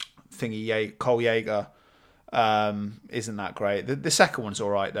Cole Yeager isn't that great. The second one's all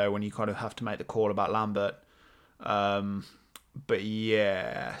right though, when you kind of have to make the call about Lambert. But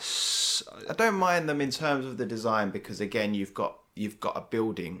yes, I don't mind them in terms of the design because again, you've got a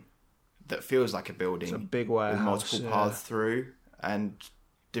building that feels like a building. It's a big warehouse with multiple paths through and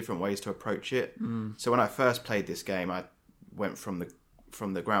different ways to approach it. So when I first played this game, I went from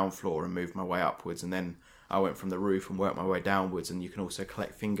the ground floor and moved my way upwards, and then I went from the roof and worked my way downwards. And you can also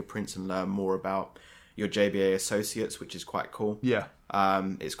collect fingerprints and learn more about your JBA associates, which is quite cool. Yeah.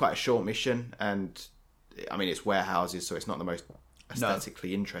 It's quite a short mission, and I mean it's warehouses, so it's not the most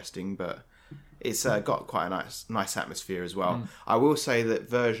aesthetically interesting, but it's got quite a nice atmosphere as well. I will say that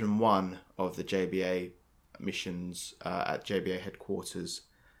version 1 of the JBA missions at JBA headquarters,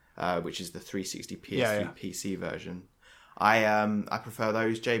 which is the 360 PS3 PC version, I prefer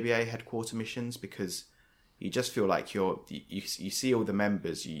those JBA headquarter missions because you just feel like you see all the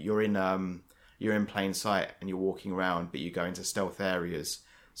members. You're in plain sight and you're walking around, but you go into stealth areas,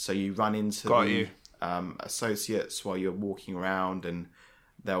 so you run into associates while you're walking around, and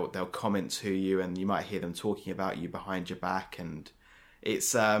they'll comment to you, and you might hear them talking about you behind your back, and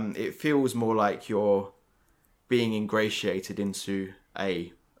it's it feels more like you're being ingratiated into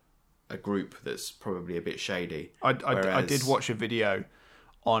a group that's probably a bit shady. I did watch a video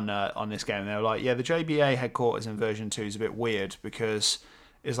on this game, and they were like, yeah, the JBA headquarters in version 2 is a bit weird because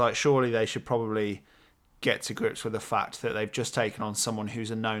it's like surely they should probably get to grips with the fact that they've just taken on someone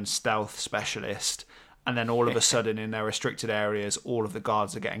who's a known stealth specialist, and then all of a sudden in their restricted areas all of the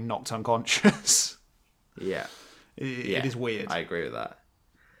guards are getting knocked unconscious. Yeah. It is weird. I agree with that.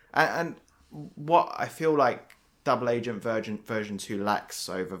 And what I feel like Double Agent version 2 lacks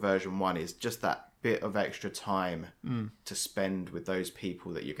over version 1 is just that bit of extra time to spend with those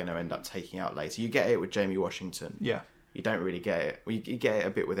people that you're going to end up taking out later. You get it with Jamie Washington. Yeah. You don't really get it. Well, you get it a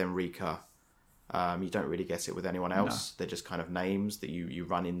bit with Enrica. You don't really get it with anyone else. No. They're just kind of names that you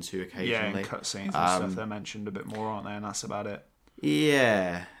run into occasionally. Yeah, in cutscenes and stuff they're mentioned a bit more, aren't they? And that's about it.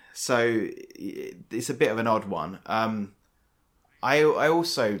 Yeah. So it's a bit of an odd one. I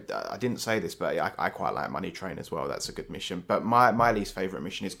also, I didn't say this, but I quite like Money Train as well. That's a good mission. But my least favourite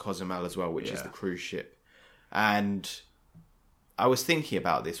mission is Cozumel as well, which is the cruise ship. And I was thinking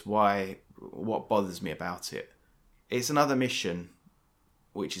about this, what bothers me about it. It's another mission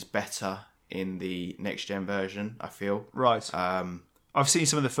which is better in the next-gen version, I feel. Right. I've seen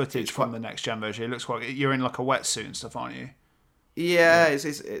some of the footage from the next-gen version. It looks quite... You're in like a wetsuit and stuff, aren't you? Yeah,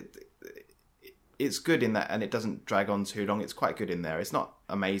 it's good in that, and it doesn't drag on too long. It's quite good in there. It's not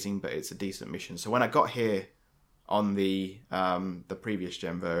amazing, but it's a decent mission. So when I got here on the previous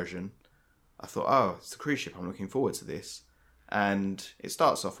gen version, I thought, oh, it's the cruise ship. I'm looking forward to this. And it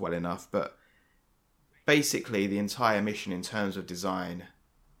starts off well enough, but basically the entire mission in terms of design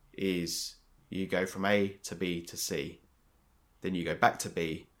is you go from A to B to C, then you go back to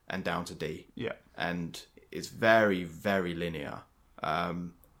B and down to D. Yeah. And it's very, very linear.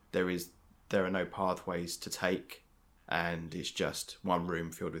 There are no pathways to take, and it's just one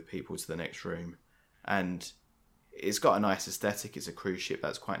room filled with people to the next room. And it's got a nice aesthetic. It's a cruise ship.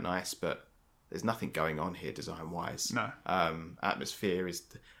 That's quite nice, but there's nothing going on here design-wise. No. Atmosphere is...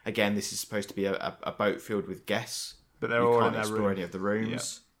 Again, this is supposed to be a boat filled with guests. But they're all in their room. You can't explore any of the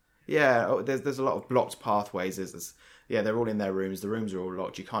rooms. Yeah, there's a lot of blocked pathways. They're all in their rooms. The rooms are all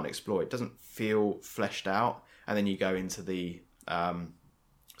locked. You can't explore. It doesn't feel fleshed out. And then you go into the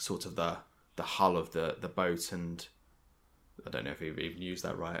sort of the hull of the boat, and I don't know if we've even used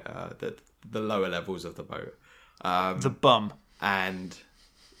that right. The lower levels of the boat. The bum. And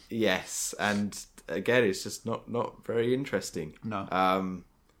yes, and again, it's just not very interesting. No.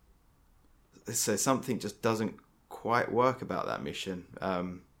 So something just doesn't quite work about that mission.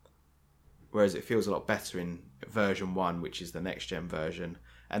 Whereas it feels a lot better in version 1, which is the next gen version.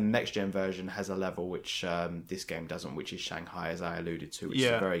 And the next gen version has a level which this game doesn't, which is Shanghai, as I alluded to, which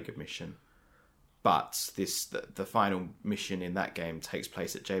is a very good mission. But the final mission in that game takes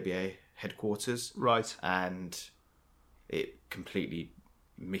place at JBA headquarters. Right. And it completely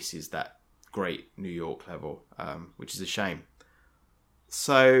misses that great New York level, which is a shame.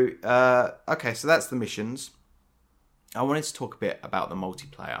 So, okay, so that's the missions. I wanted to talk a bit about the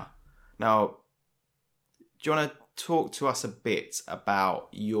multiplayer. Now, do you want to talk to us a bit about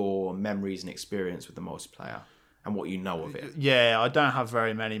your memories and experience with the multiplayer and what you know of it? Yeah, I don't have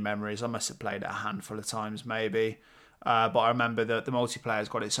very many memories. I must have played it a handful of times, maybe. But I remember that the multiplayer's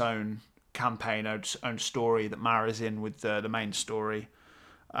got its own campaign, own story that marries in with the main story.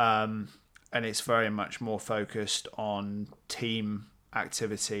 And it's very much more focused on team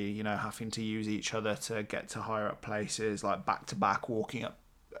activity, having to use each other to get to higher up places, like back to back, walking up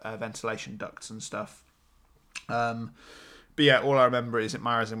ventilation ducts and stuff. But yeah, all I remember is it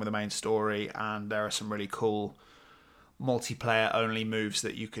marries in with the main story, and there are some really cool multiplayer only moves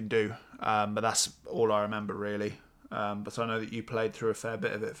that you can do. But that's all I remember really. But I know that you played through a fair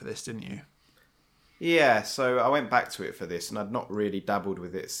bit of it for this, didn't you? Yeah, so I went back to it for this, and I'd not really dabbled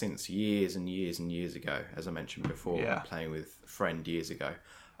with it since years and years and years ago, as I mentioned before, playing with a friend years ago.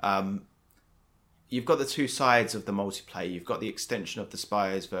 You've got the two sides of the multiplayer. You've got the extension of the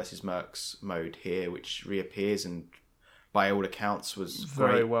Spies versus Mercs mode here, which reappears and, by all accounts, was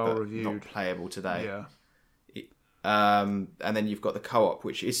very great, well but reviewed. not playable today. Yeah. And then you've got the co-op,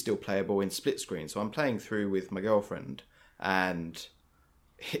 which is still playable in split screen. So I'm playing through with my girlfriend, and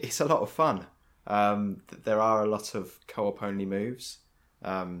it's a lot of fun. There are a lot of co-op only moves.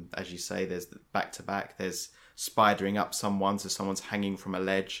 As you say, there's back-to-back. There's spidering up someone, so someone's hanging from a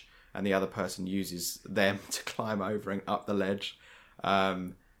ledge, and the other person uses them to climb over and up the ledge.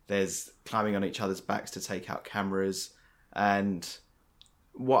 There's climbing on each other's backs to take out cameras. And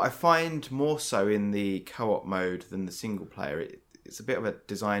what I find more so in the co-op mode than the single player, it's a bit of a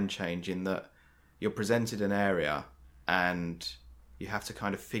design change in that you're presented an area and you have to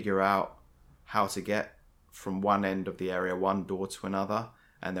kind of figure out how to get from one end of the area, one door to another,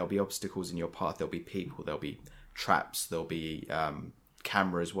 and there'll be obstacles in your path. There'll be people, there'll be traps, there'll be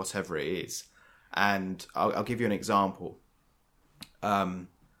cameras, whatever it is. And I'll give you an example.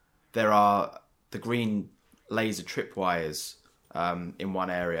 There are the green laser tripwires in one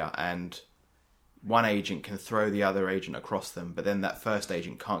area, and one agent can throw the other agent across them, but then that first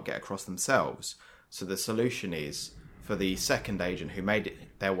agent can't get across themselves. So the solution is for the second agent who made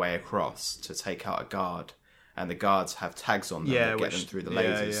their way across to take out a guard, and the guards have tags on them that get them through the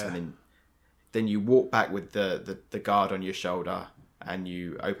lasers, and then you walk back with the guard on your shoulder and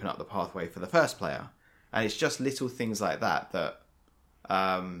you open up the pathway for the first player. And it's just little things like that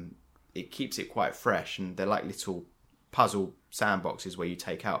it keeps it quite fresh, and they're like little puzzle sandboxes where you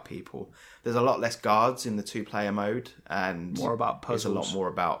take out people. There's a lot less guards in the two-player mode, and more about puzzles. It's a lot more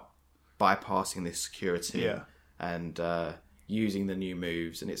about bypassing this security and using the new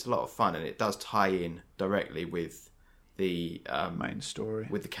moves, and it's a lot of fun, and it does tie in directly with the main story,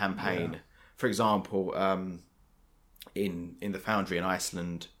 with the campaign. For example, in the Foundry in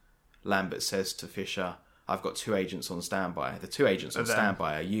Iceland, Lambert says to Fisher, "I've got two agents on standby." The two agents on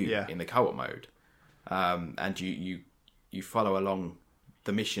standby are you in the co-op mode, and you follow along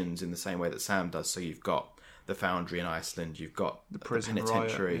the missions in the same way that Sam does. So you've got the Foundry in Iceland, you've got the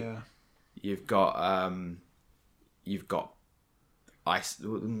penitentiary, you've got you've got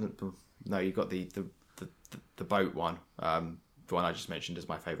the boat one. The one I just mentioned is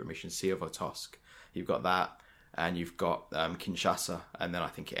my favourite mission, Sea of Otosk. You've got that, and you've got Kinshasa, and then I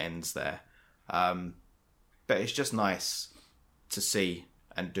think it ends there. But it's just nice to see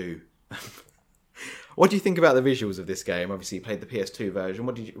and do. What do you think about the visuals of this game? Obviously, you played the PS2 version.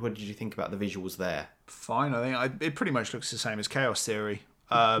 What did you think about the visuals there? Fine, I think it pretty much looks the same as Chaos Theory.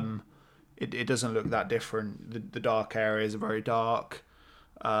 It doesn't look that different. The dark areas are very dark.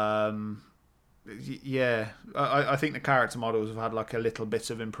 I think the character models have had like a little bit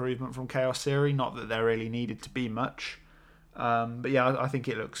of improvement from Chaos Theory. Not that there really needed to be much, but yeah, I think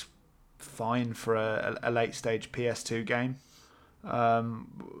it looks fine for a late stage PS2 game.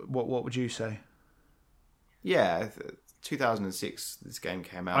 What would you say? Yeah, 2006 this game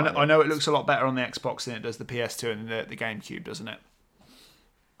came out. I know it looks a lot better on the Xbox than it does the PS2 and the GameCube, doesn't it?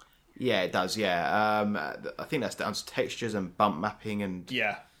 Yeah, it does. Yeah, I think that's down to textures and bump mapping and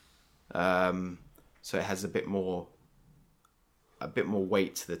so it has a bit more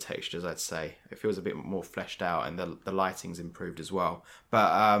weight to the textures. I'd say it feels a bit more fleshed out, and the lighting's improved as well.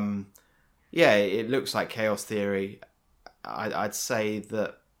 But it looks like Chaos Theory. I'd say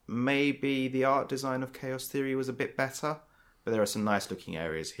that maybe the art design of Chaos Theory was a bit better, but there are some nice looking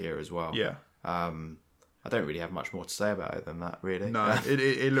areas here as well. Yeah. I don't really have much more to say about it than that, really. No,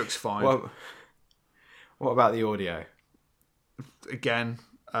 it looks fine. What about the audio? Again,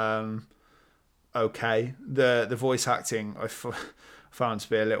 okay. The voice acting I found to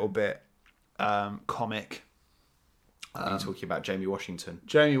be a little bit comic. Are you talking about Jamie Washington?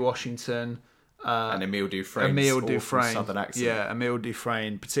 Jamie Washington. And Emile Dufresne. Southern accent. Yeah, Emile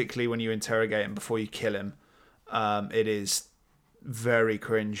Dufresne, particularly when you interrogate him before you kill him. It is very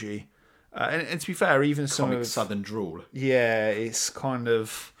cringy. And to be fair, even some of southern drawl. Yeah, it's kind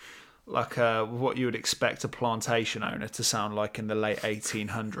of like what you would expect a plantation owner to sound like in the late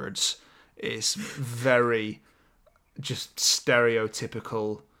 1800s. It's very just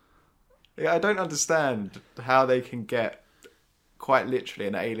stereotypical. Yeah, I don't understand how they can get quite literally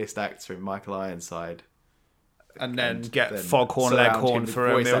an A-list actor in Michael Ironside and then get Foghorn Leghorn for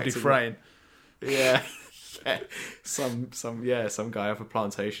Emil Dufresne. Yeah. Some guy off a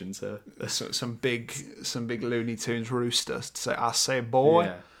plantation to some big Looney Tunes rooster to say, "I say,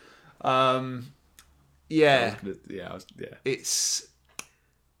 boy." Yeah. It's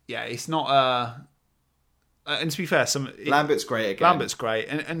not and to be fair, Lambert's great again. Lambert's great,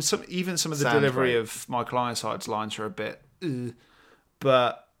 and some of the delivery of Michael Ironside's lines are a bit,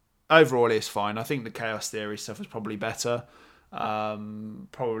 but overall it's fine. I think the Chaos Theory stuff was probably better,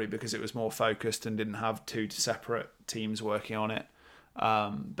 probably because it was more focused and didn't have two separate teams working on it.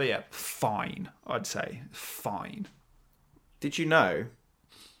 But yeah, fine. I'd say fine. Did you know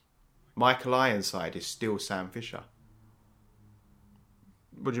Michael Ironside is still Sam Fisher?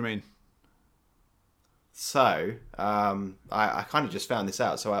 What do you mean? So, I kind of just found this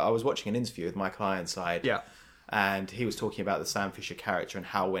out. So I was watching an interview with Michael Ironside. Yeah. And he was talking about the Sam Fisher character and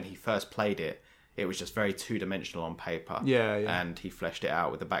how when he first played it, it was just very two-dimensional on paper. Yeah. And he fleshed it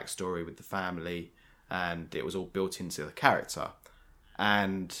out with the backstory, with the family, and it was all built into the character.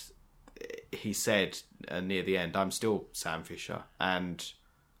 And he said near the end, "I'm still Sam Fisher." And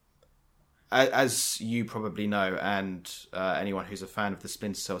as you probably know, and anyone who's a fan of the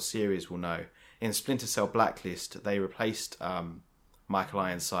Splinter Cell series will know, in Splinter Cell Blacklist, they replaced Michael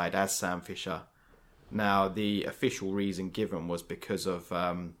Ironside as Sam Fisher. Now, the official reason given was because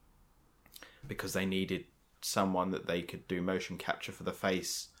they needed someone that they could do motion capture for the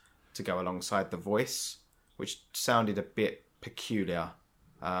face to go alongside the voice, which sounded a bit peculiar,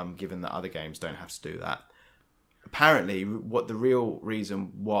 given that other games don't have to do that. Apparently, what the real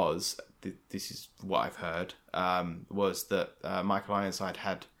reason was, this is what I've heard, was that Michael Ironside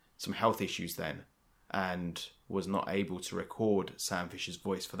had some health issues then and was not able to record Sam Fisher's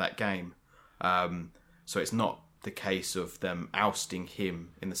voice for that game. So it's not the case of them ousting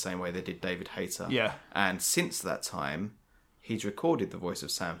him in the same way they did David Hayter. Yeah. And since that time, he's recorded the voice of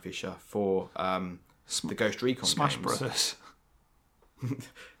Sam Fisher for the Ghost Recon Smash games. Brothers.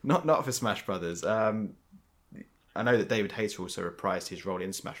 Not for Smash Brothers. I know that David Hayter also reprised his role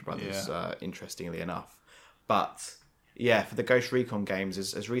in Smash Brothers, interestingly enough. But yeah, for the Ghost Recon games,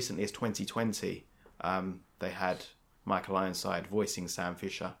 as recently as 2020, they had Michael Ironside voicing Sam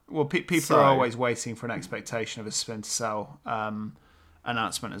Fisher. Well, people are always waiting for an expectation of a Splinter Cell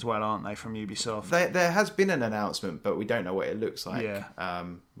announcement as well, aren't they, from Ubisoft? There has been an announcement, but we don't know what it looks like. Yeah.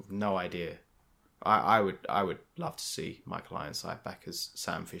 No idea. I would love to see Michael Ironside back as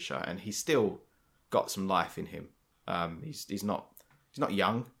Sam Fisher, and he's still got some life in him. He's not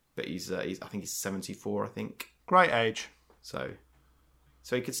young, but he's I think he's 74. I think great age. So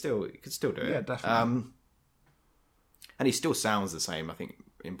he could still do it. Yeah, definitely. And he still sounds the same, I think,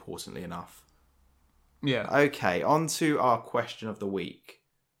 importantly enough. Yeah. Okay, on to our question of the week.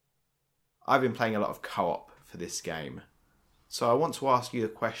 I've been playing a lot of co-op for this game. So I want to ask you a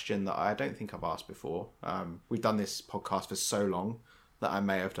question that I don't think I've asked before. We've done this podcast for so long that I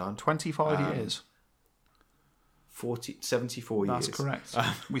may have done. 25 years. 74 years. That's correct.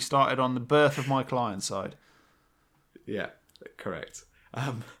 We started on the birth of Michael Ironside. Yeah, correct.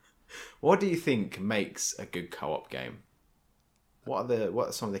 What do you think makes a good co-op game? What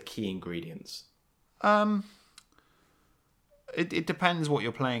are some of the key ingredients? It depends what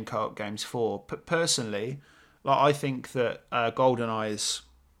you're playing co-op games for. Personally, I think that GoldenEye's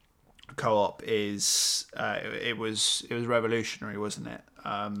co-op is it was revolutionary, wasn't it?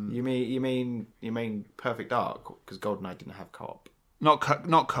 You mean Perfect Dark, because GoldenEye didn't have co-op. Not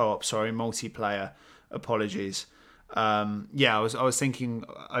co-op. Sorry, multiplayer. Apologies. I was thinking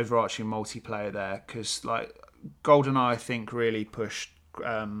overarching multiplayer there, because GoldenEye I think really pushed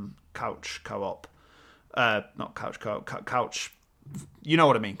couch co-op, not couch co-op, couch. You know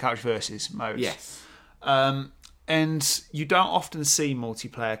what I mean? Couch versus modes. Yes. And you don't often see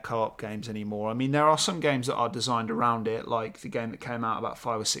multiplayer co-op games anymore. I mean, there are some games that are designed around it, like the game that came out about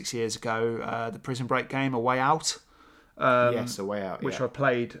 5 or 6 years ago, the Prison Break game, A Way Out. Yes, A Way Out, which I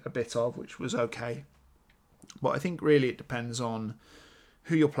played a bit of, which was okay. But I think really it depends on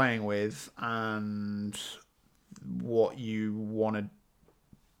who you're playing with and what you want to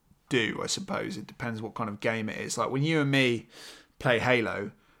do, I suppose. It depends what kind of game it is. Like when you and me play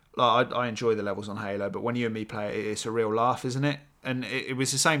Halo, I enjoy the levels on Halo, but when you and me play it, it's a real laugh, isn't it? And it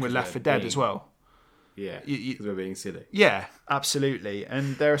was the same with Left 4 Dead as well. Yeah, because we're being silly. Yeah, absolutely.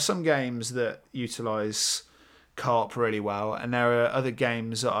 And there are some games that utilise co-op really well, and there are other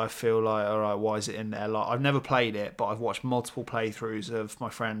games that I feel like, all right, why is it in there? Like I've never played it, but I've watched multiple playthroughs of my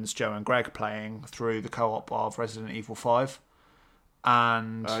friends Joe and Greg playing through the co-op of Resident Evil 5,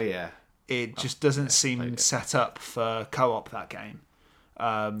 and it just doesn't seem set up for co-op, that game.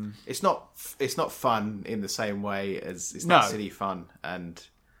 It's not fun in the same way as it's not silly fun, and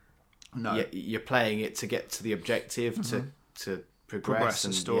you're playing it to get to the objective to progress the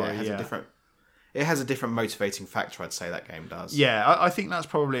and story. It has a different motivating factor. I'd say that game does. Yeah, I think that's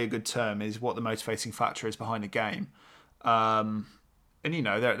probably a good term. Is what the motivating factor is behind a game. And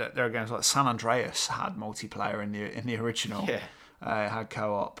there are games like San Andreas had multiplayer in the original. Yeah, it had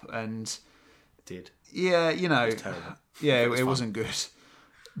co-op and it did. Yeah, it was terrible. Yeah, it wasn't good.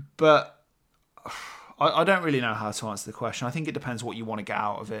 But I don't really know how to answer the question. I think it depends what you want to get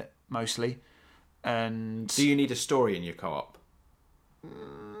out of it, mostly. And do you need a story in your co-op?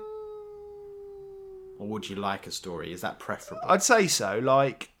 Or would you like a story? Is that preferable? I'd say so.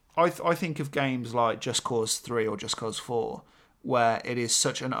 Like, I think of games like Just Cause 3 or Just Cause 4, where it is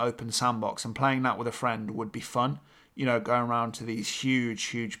such an open sandbox, and playing that with a friend would be fun. Going around to these huge,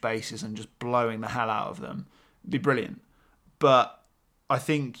 huge bases and just blowing the hell out of them. It'd be brilliant. But I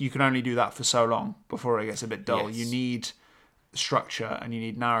think you can only do that for so long before it gets a bit dull. Yes. You need structure and you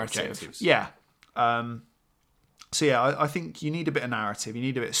need narrative. Objectives. Yeah. I think you need a bit of narrative. You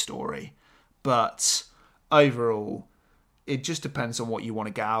need a bit of story. But overall, it just depends on what you want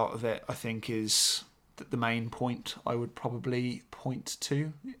to get out of it, I think, is the main point I would probably point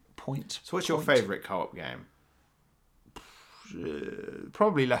to. So what's your favourite co-op game?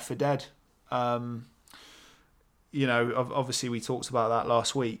 Probably Left 4 Dead. Obviously we talked about that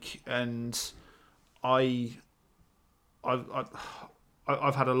last week, and I've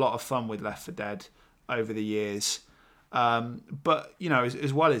had a lot of fun with Left 4 Dead over the years. But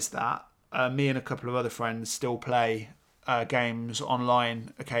as well as that, me and a couple of other friends still play games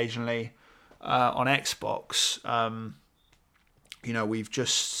online occasionally on Xbox. We've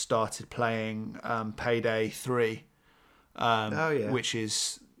just started playing Payday 3, which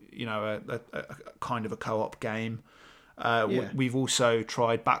is a kind of a co-op game. We've also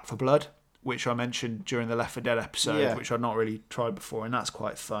tried Back 4 Blood, which I mentioned during the Left 4 Dead episode, which I'd not really tried before, and that's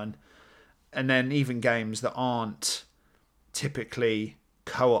quite fun. And then even games that aren't typically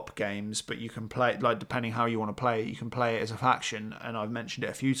co-op games, but you can play, like, depending how you want to play it, you can play it as a faction. And I've mentioned it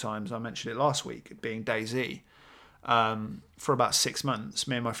a few times. I mentioned it last week, being DayZ. For about 6 months,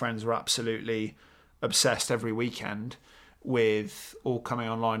 me and my friends were absolutely obsessed every weekend with all coming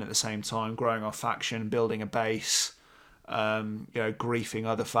online at the same time, growing our faction, building a base, griefing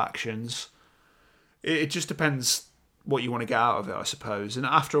other factions. It just depends what you want to get out of it, I suppose. And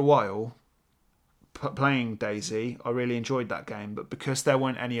after a while, playing DayZ, I really enjoyed that game, but because there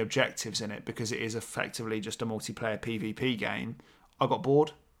weren't any objectives in it, because it is effectively just a multiplayer PvP game, I got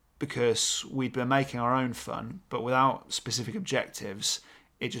bored, because we'd been making our own fun, but without specific objectives,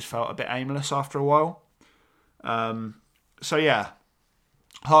 it just felt a bit aimless after a while. Hard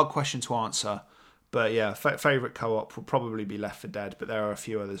question to answer, but yeah, favourite co-op will probably be Left 4 Dead, but there are a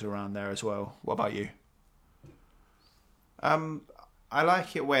few others around there as well. What about you? I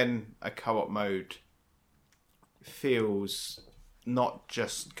like it when a co-op mode feels not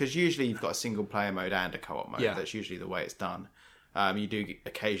just... Because usually you've got a single-player mode and a co-op mode. Yeah. That's usually the way it's done. You do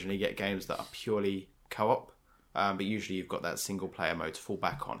occasionally get games that are purely co-op, but usually you've got that single-player mode to fall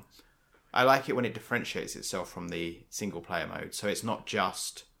back on. I like it when it differentiates itself from the single-player mode. So it's not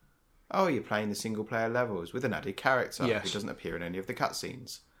just, you're playing the single-player levels with an added character who doesn't appear in any of the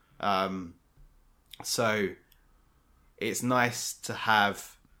cutscenes. So it's nice to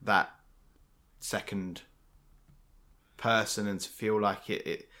have that second person and to feel like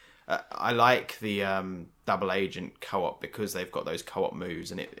it I like the Double Agent co-op because they've got those co-op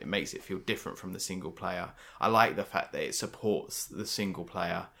moves and it makes it feel different from the single player. I like the fact that it supports the single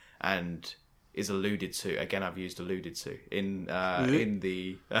player and is alluded to. Again, I've used alluded to in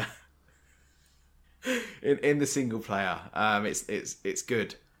the in the single player. It's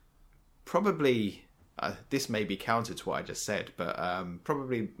good. Probably this may be counter to what I just said, but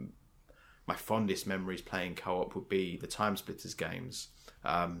probably my fondest memories playing co-op would be the Time Splitters games.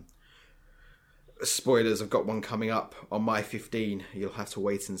 Spoilers, I've got one coming up on my 15. You'll have to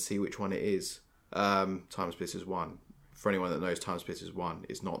wait and see which one it is. Time Splitters 1. For anyone that knows Time Splitters 1,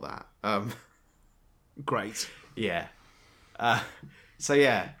 it's not that. Great. Yeah. I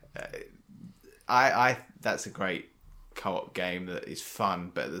that's a great co-op game that is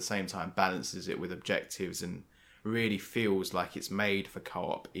fun, but at the same time balances it with objectives and really feels like it's made for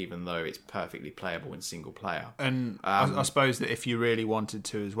co-op, even though it's perfectly playable in single player. And I suppose that if you really wanted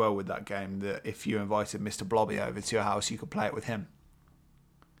to as well with that game, that if you invited Mr. Blobby over to your house, you could play it with him.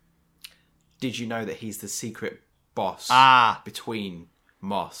 Did you know that he's the secret boss between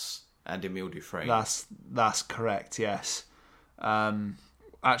Moss and Emile Dufresne? That's correct, yes.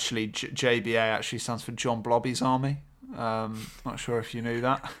 Actually, JBA actually stands for John Blobby's Army. Not sure if you knew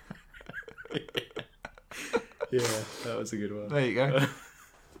that. Yeah, that was a good one. There you go.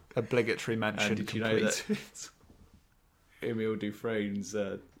 Obligatory mention. And did you know that Emile Dufresne's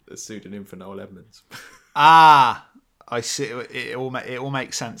a pseudonym for Noel Edmonds? I see. It all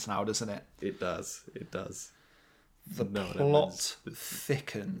makes sense now, doesn't it? It does. The plot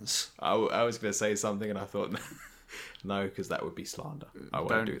thickens. I was going to say something and I thought, no, because that would be slander. I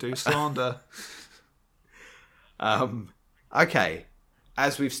won't do slander. Okay.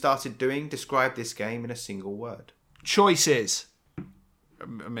 As we've started doing, describe this game in a single word. Choices. I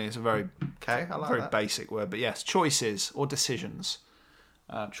mean, it's a very very basic word, but yes, choices or decisions.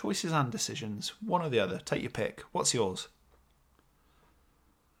 Choices and decisions, one or the other. Take your pick. What's yours?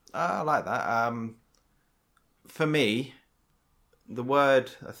 I like that. For me, the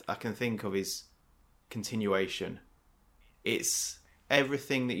word I can think of is continuation. It's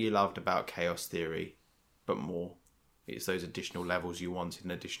everything that you loved about Chaos Theory, but more. It's those additional levels you wanted,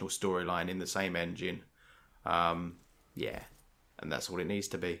 an additional storyline in the same engine. And that's what it needs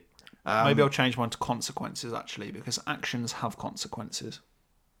to be. Maybe I'll change mine to consequences, actually, because actions have consequences.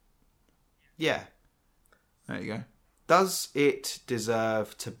 Yeah. There you go. Does it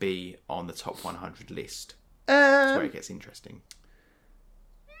deserve to be on the top 100 list? That's where it gets interesting.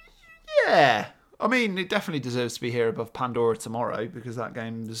 Yeah. I mean, it definitely deserves to be here above Pandora Tomorrow because that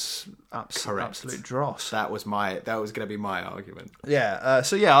game's absolute dross. That was going to be my argument. Yeah.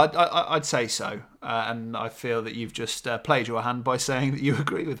 I'd say so, and I feel that you've just played your hand by saying that you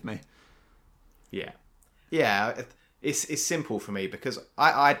agree with me. Yeah. It's simple for me because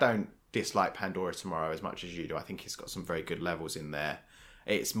I don't dislike Pandora Tomorrow as much as you do. I think it's got some very good levels in there.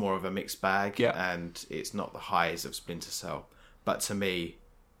 It's more of a mixed bag, and it's not the highs of Splinter Cell. But to me,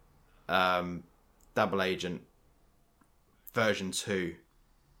 Double Agent version 2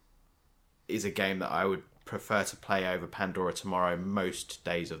 is a game that I would prefer to play over Pandora Tomorrow most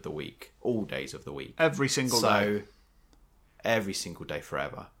days of the week. All days of the week. Every single day. Every single day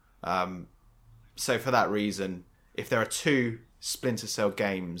forever. So for that reason, if there are 2 Splinter Cell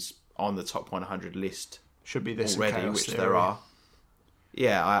games on the top 100 list should be this already, which Theory. there are,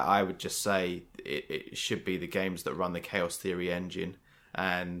 I would just say it should be the games that run the Chaos Theory engine,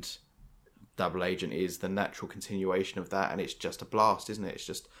 and Double Agent is the natural continuation of that, and it's just a blast, isn't it? It's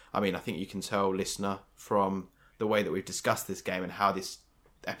just, I mean, I think you can tell, listener, from the way that we've discussed this game and how this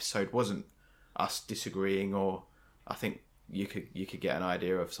episode wasn't us disagreeing, or I think you could get an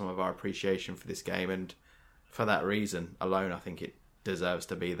idea of some of our appreciation for this game, and for that reason alone, I think it deserves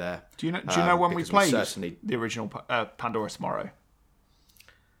to be there. Do you know when we played the original Pandora Tomorrow?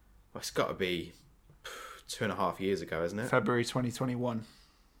 Well, it's got to be 2.5 years ago, isn't it? February 2021.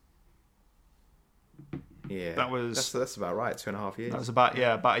 Yeah, that's about right. 2.5 years. That was about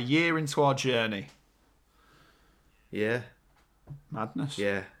a year into our journey. Yeah, madness.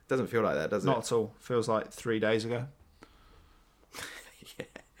 Yeah, doesn't feel like that, does it? Not at all. Feels like 3 days ago. Yeah.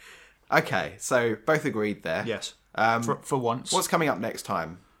 Okay, so both agreed there. Yes. For once. What's coming up next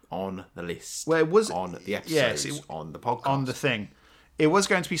time on the list? Well, it was on the episodes, on the podcast, on the thing. It was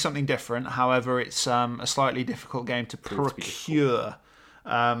going to be something different. However, it's a slightly difficult game to procure.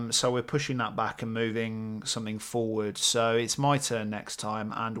 So we're pushing that back and moving something forward. So it's my turn next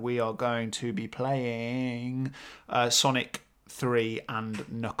time, and we are going to be playing Sonic 3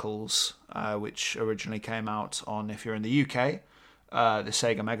 and Knuckles, which originally came out on, if you're in the UK, the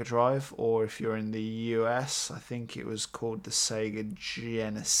Sega Mega Drive, or if you're in the US, I think it was called the Sega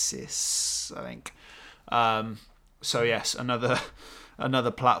Genesis, I think. So yes, another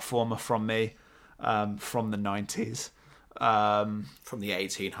platformer from me, from the 90s. From the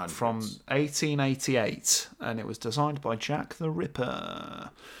 1800s. From 1888, and it was designed by Jack the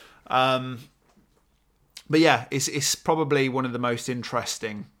Ripper. But yeah, it's probably one of the most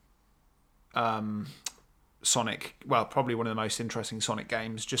interesting Sonic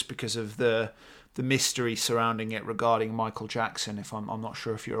games, just because of the mystery surrounding it regarding Michael Jackson. I'm not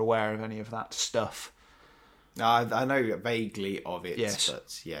sure if you're aware of any of that stuff. I know vaguely of it, yes.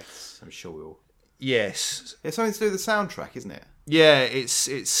 But yes, I'm sure we'll. Yes, it's something to do with the soundtrack, isn't it? Yeah,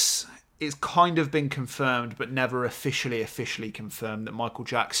 it's kind of been confirmed, but never officially confirmed, that Michael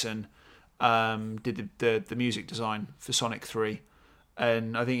Jackson did the music design for Sonic 3.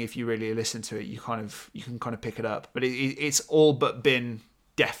 And I think if you really listen to it, you can kind of pick it up. But it's all but been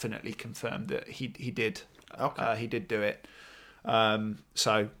definitely confirmed that he did. Okay. He did do it.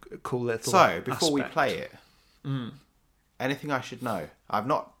 So cool little. So before we aspect. play it, anything I should know? I've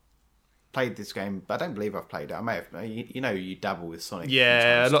not played this game, but I don't believe I've played it. I may have. You dabble with Sonic.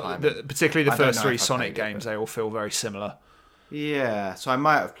 Yeah, particularly the first 3 Sonic games, they all feel very similar. Yeah, so I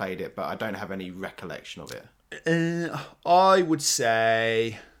might have played it, but I don't have any recollection of it. I would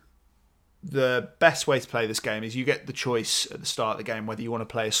say the best way to play this game is you get the choice at the start of the game whether you want to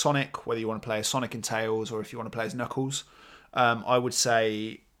play as Sonic, whether you want to play as Sonic and Tails, or if you want to play as Knuckles. I would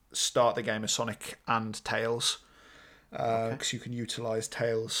say start the game as Sonic and Tails, because you can utilise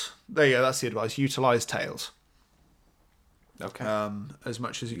Tails. There you go, that's the advice. Utilise Tails. Okay. As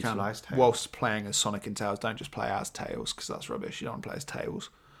much as you Utilise can Tails. whilst playing as Sonic and Tails. Don't just play as Tails, because that's rubbish. You don't want to play as Tails.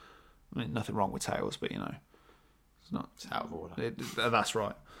 I mean, nothing wrong with Tails, but it's not. It's out of order. That's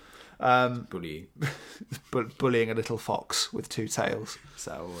right. Bullying. Bullying a little fox with two tails. It's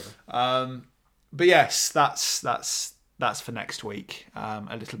out of order. But yes, that's for next week.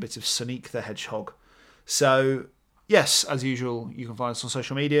 A little bit of Sonic the Hedgehog. So yes, as usual, you can find us on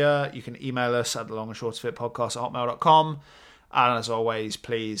social media. You can email us at thelongandshortofitpodcast@hotmail.com. And as always,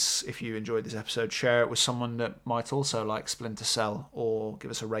 please, if you enjoyed this episode, share it with someone that might also like Splinter Cell, or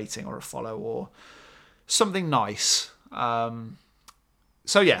give us a rating or a follow or something nice.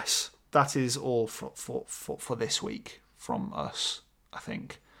 So yes, that is all for this week from us, I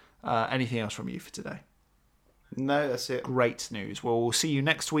think. Anything else from you for today? No, that's it. Great news. Well, we'll see you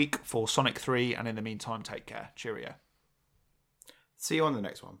next week for Sonic 3, and in the meantime, take care. Cheerio. See you on the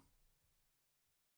next one.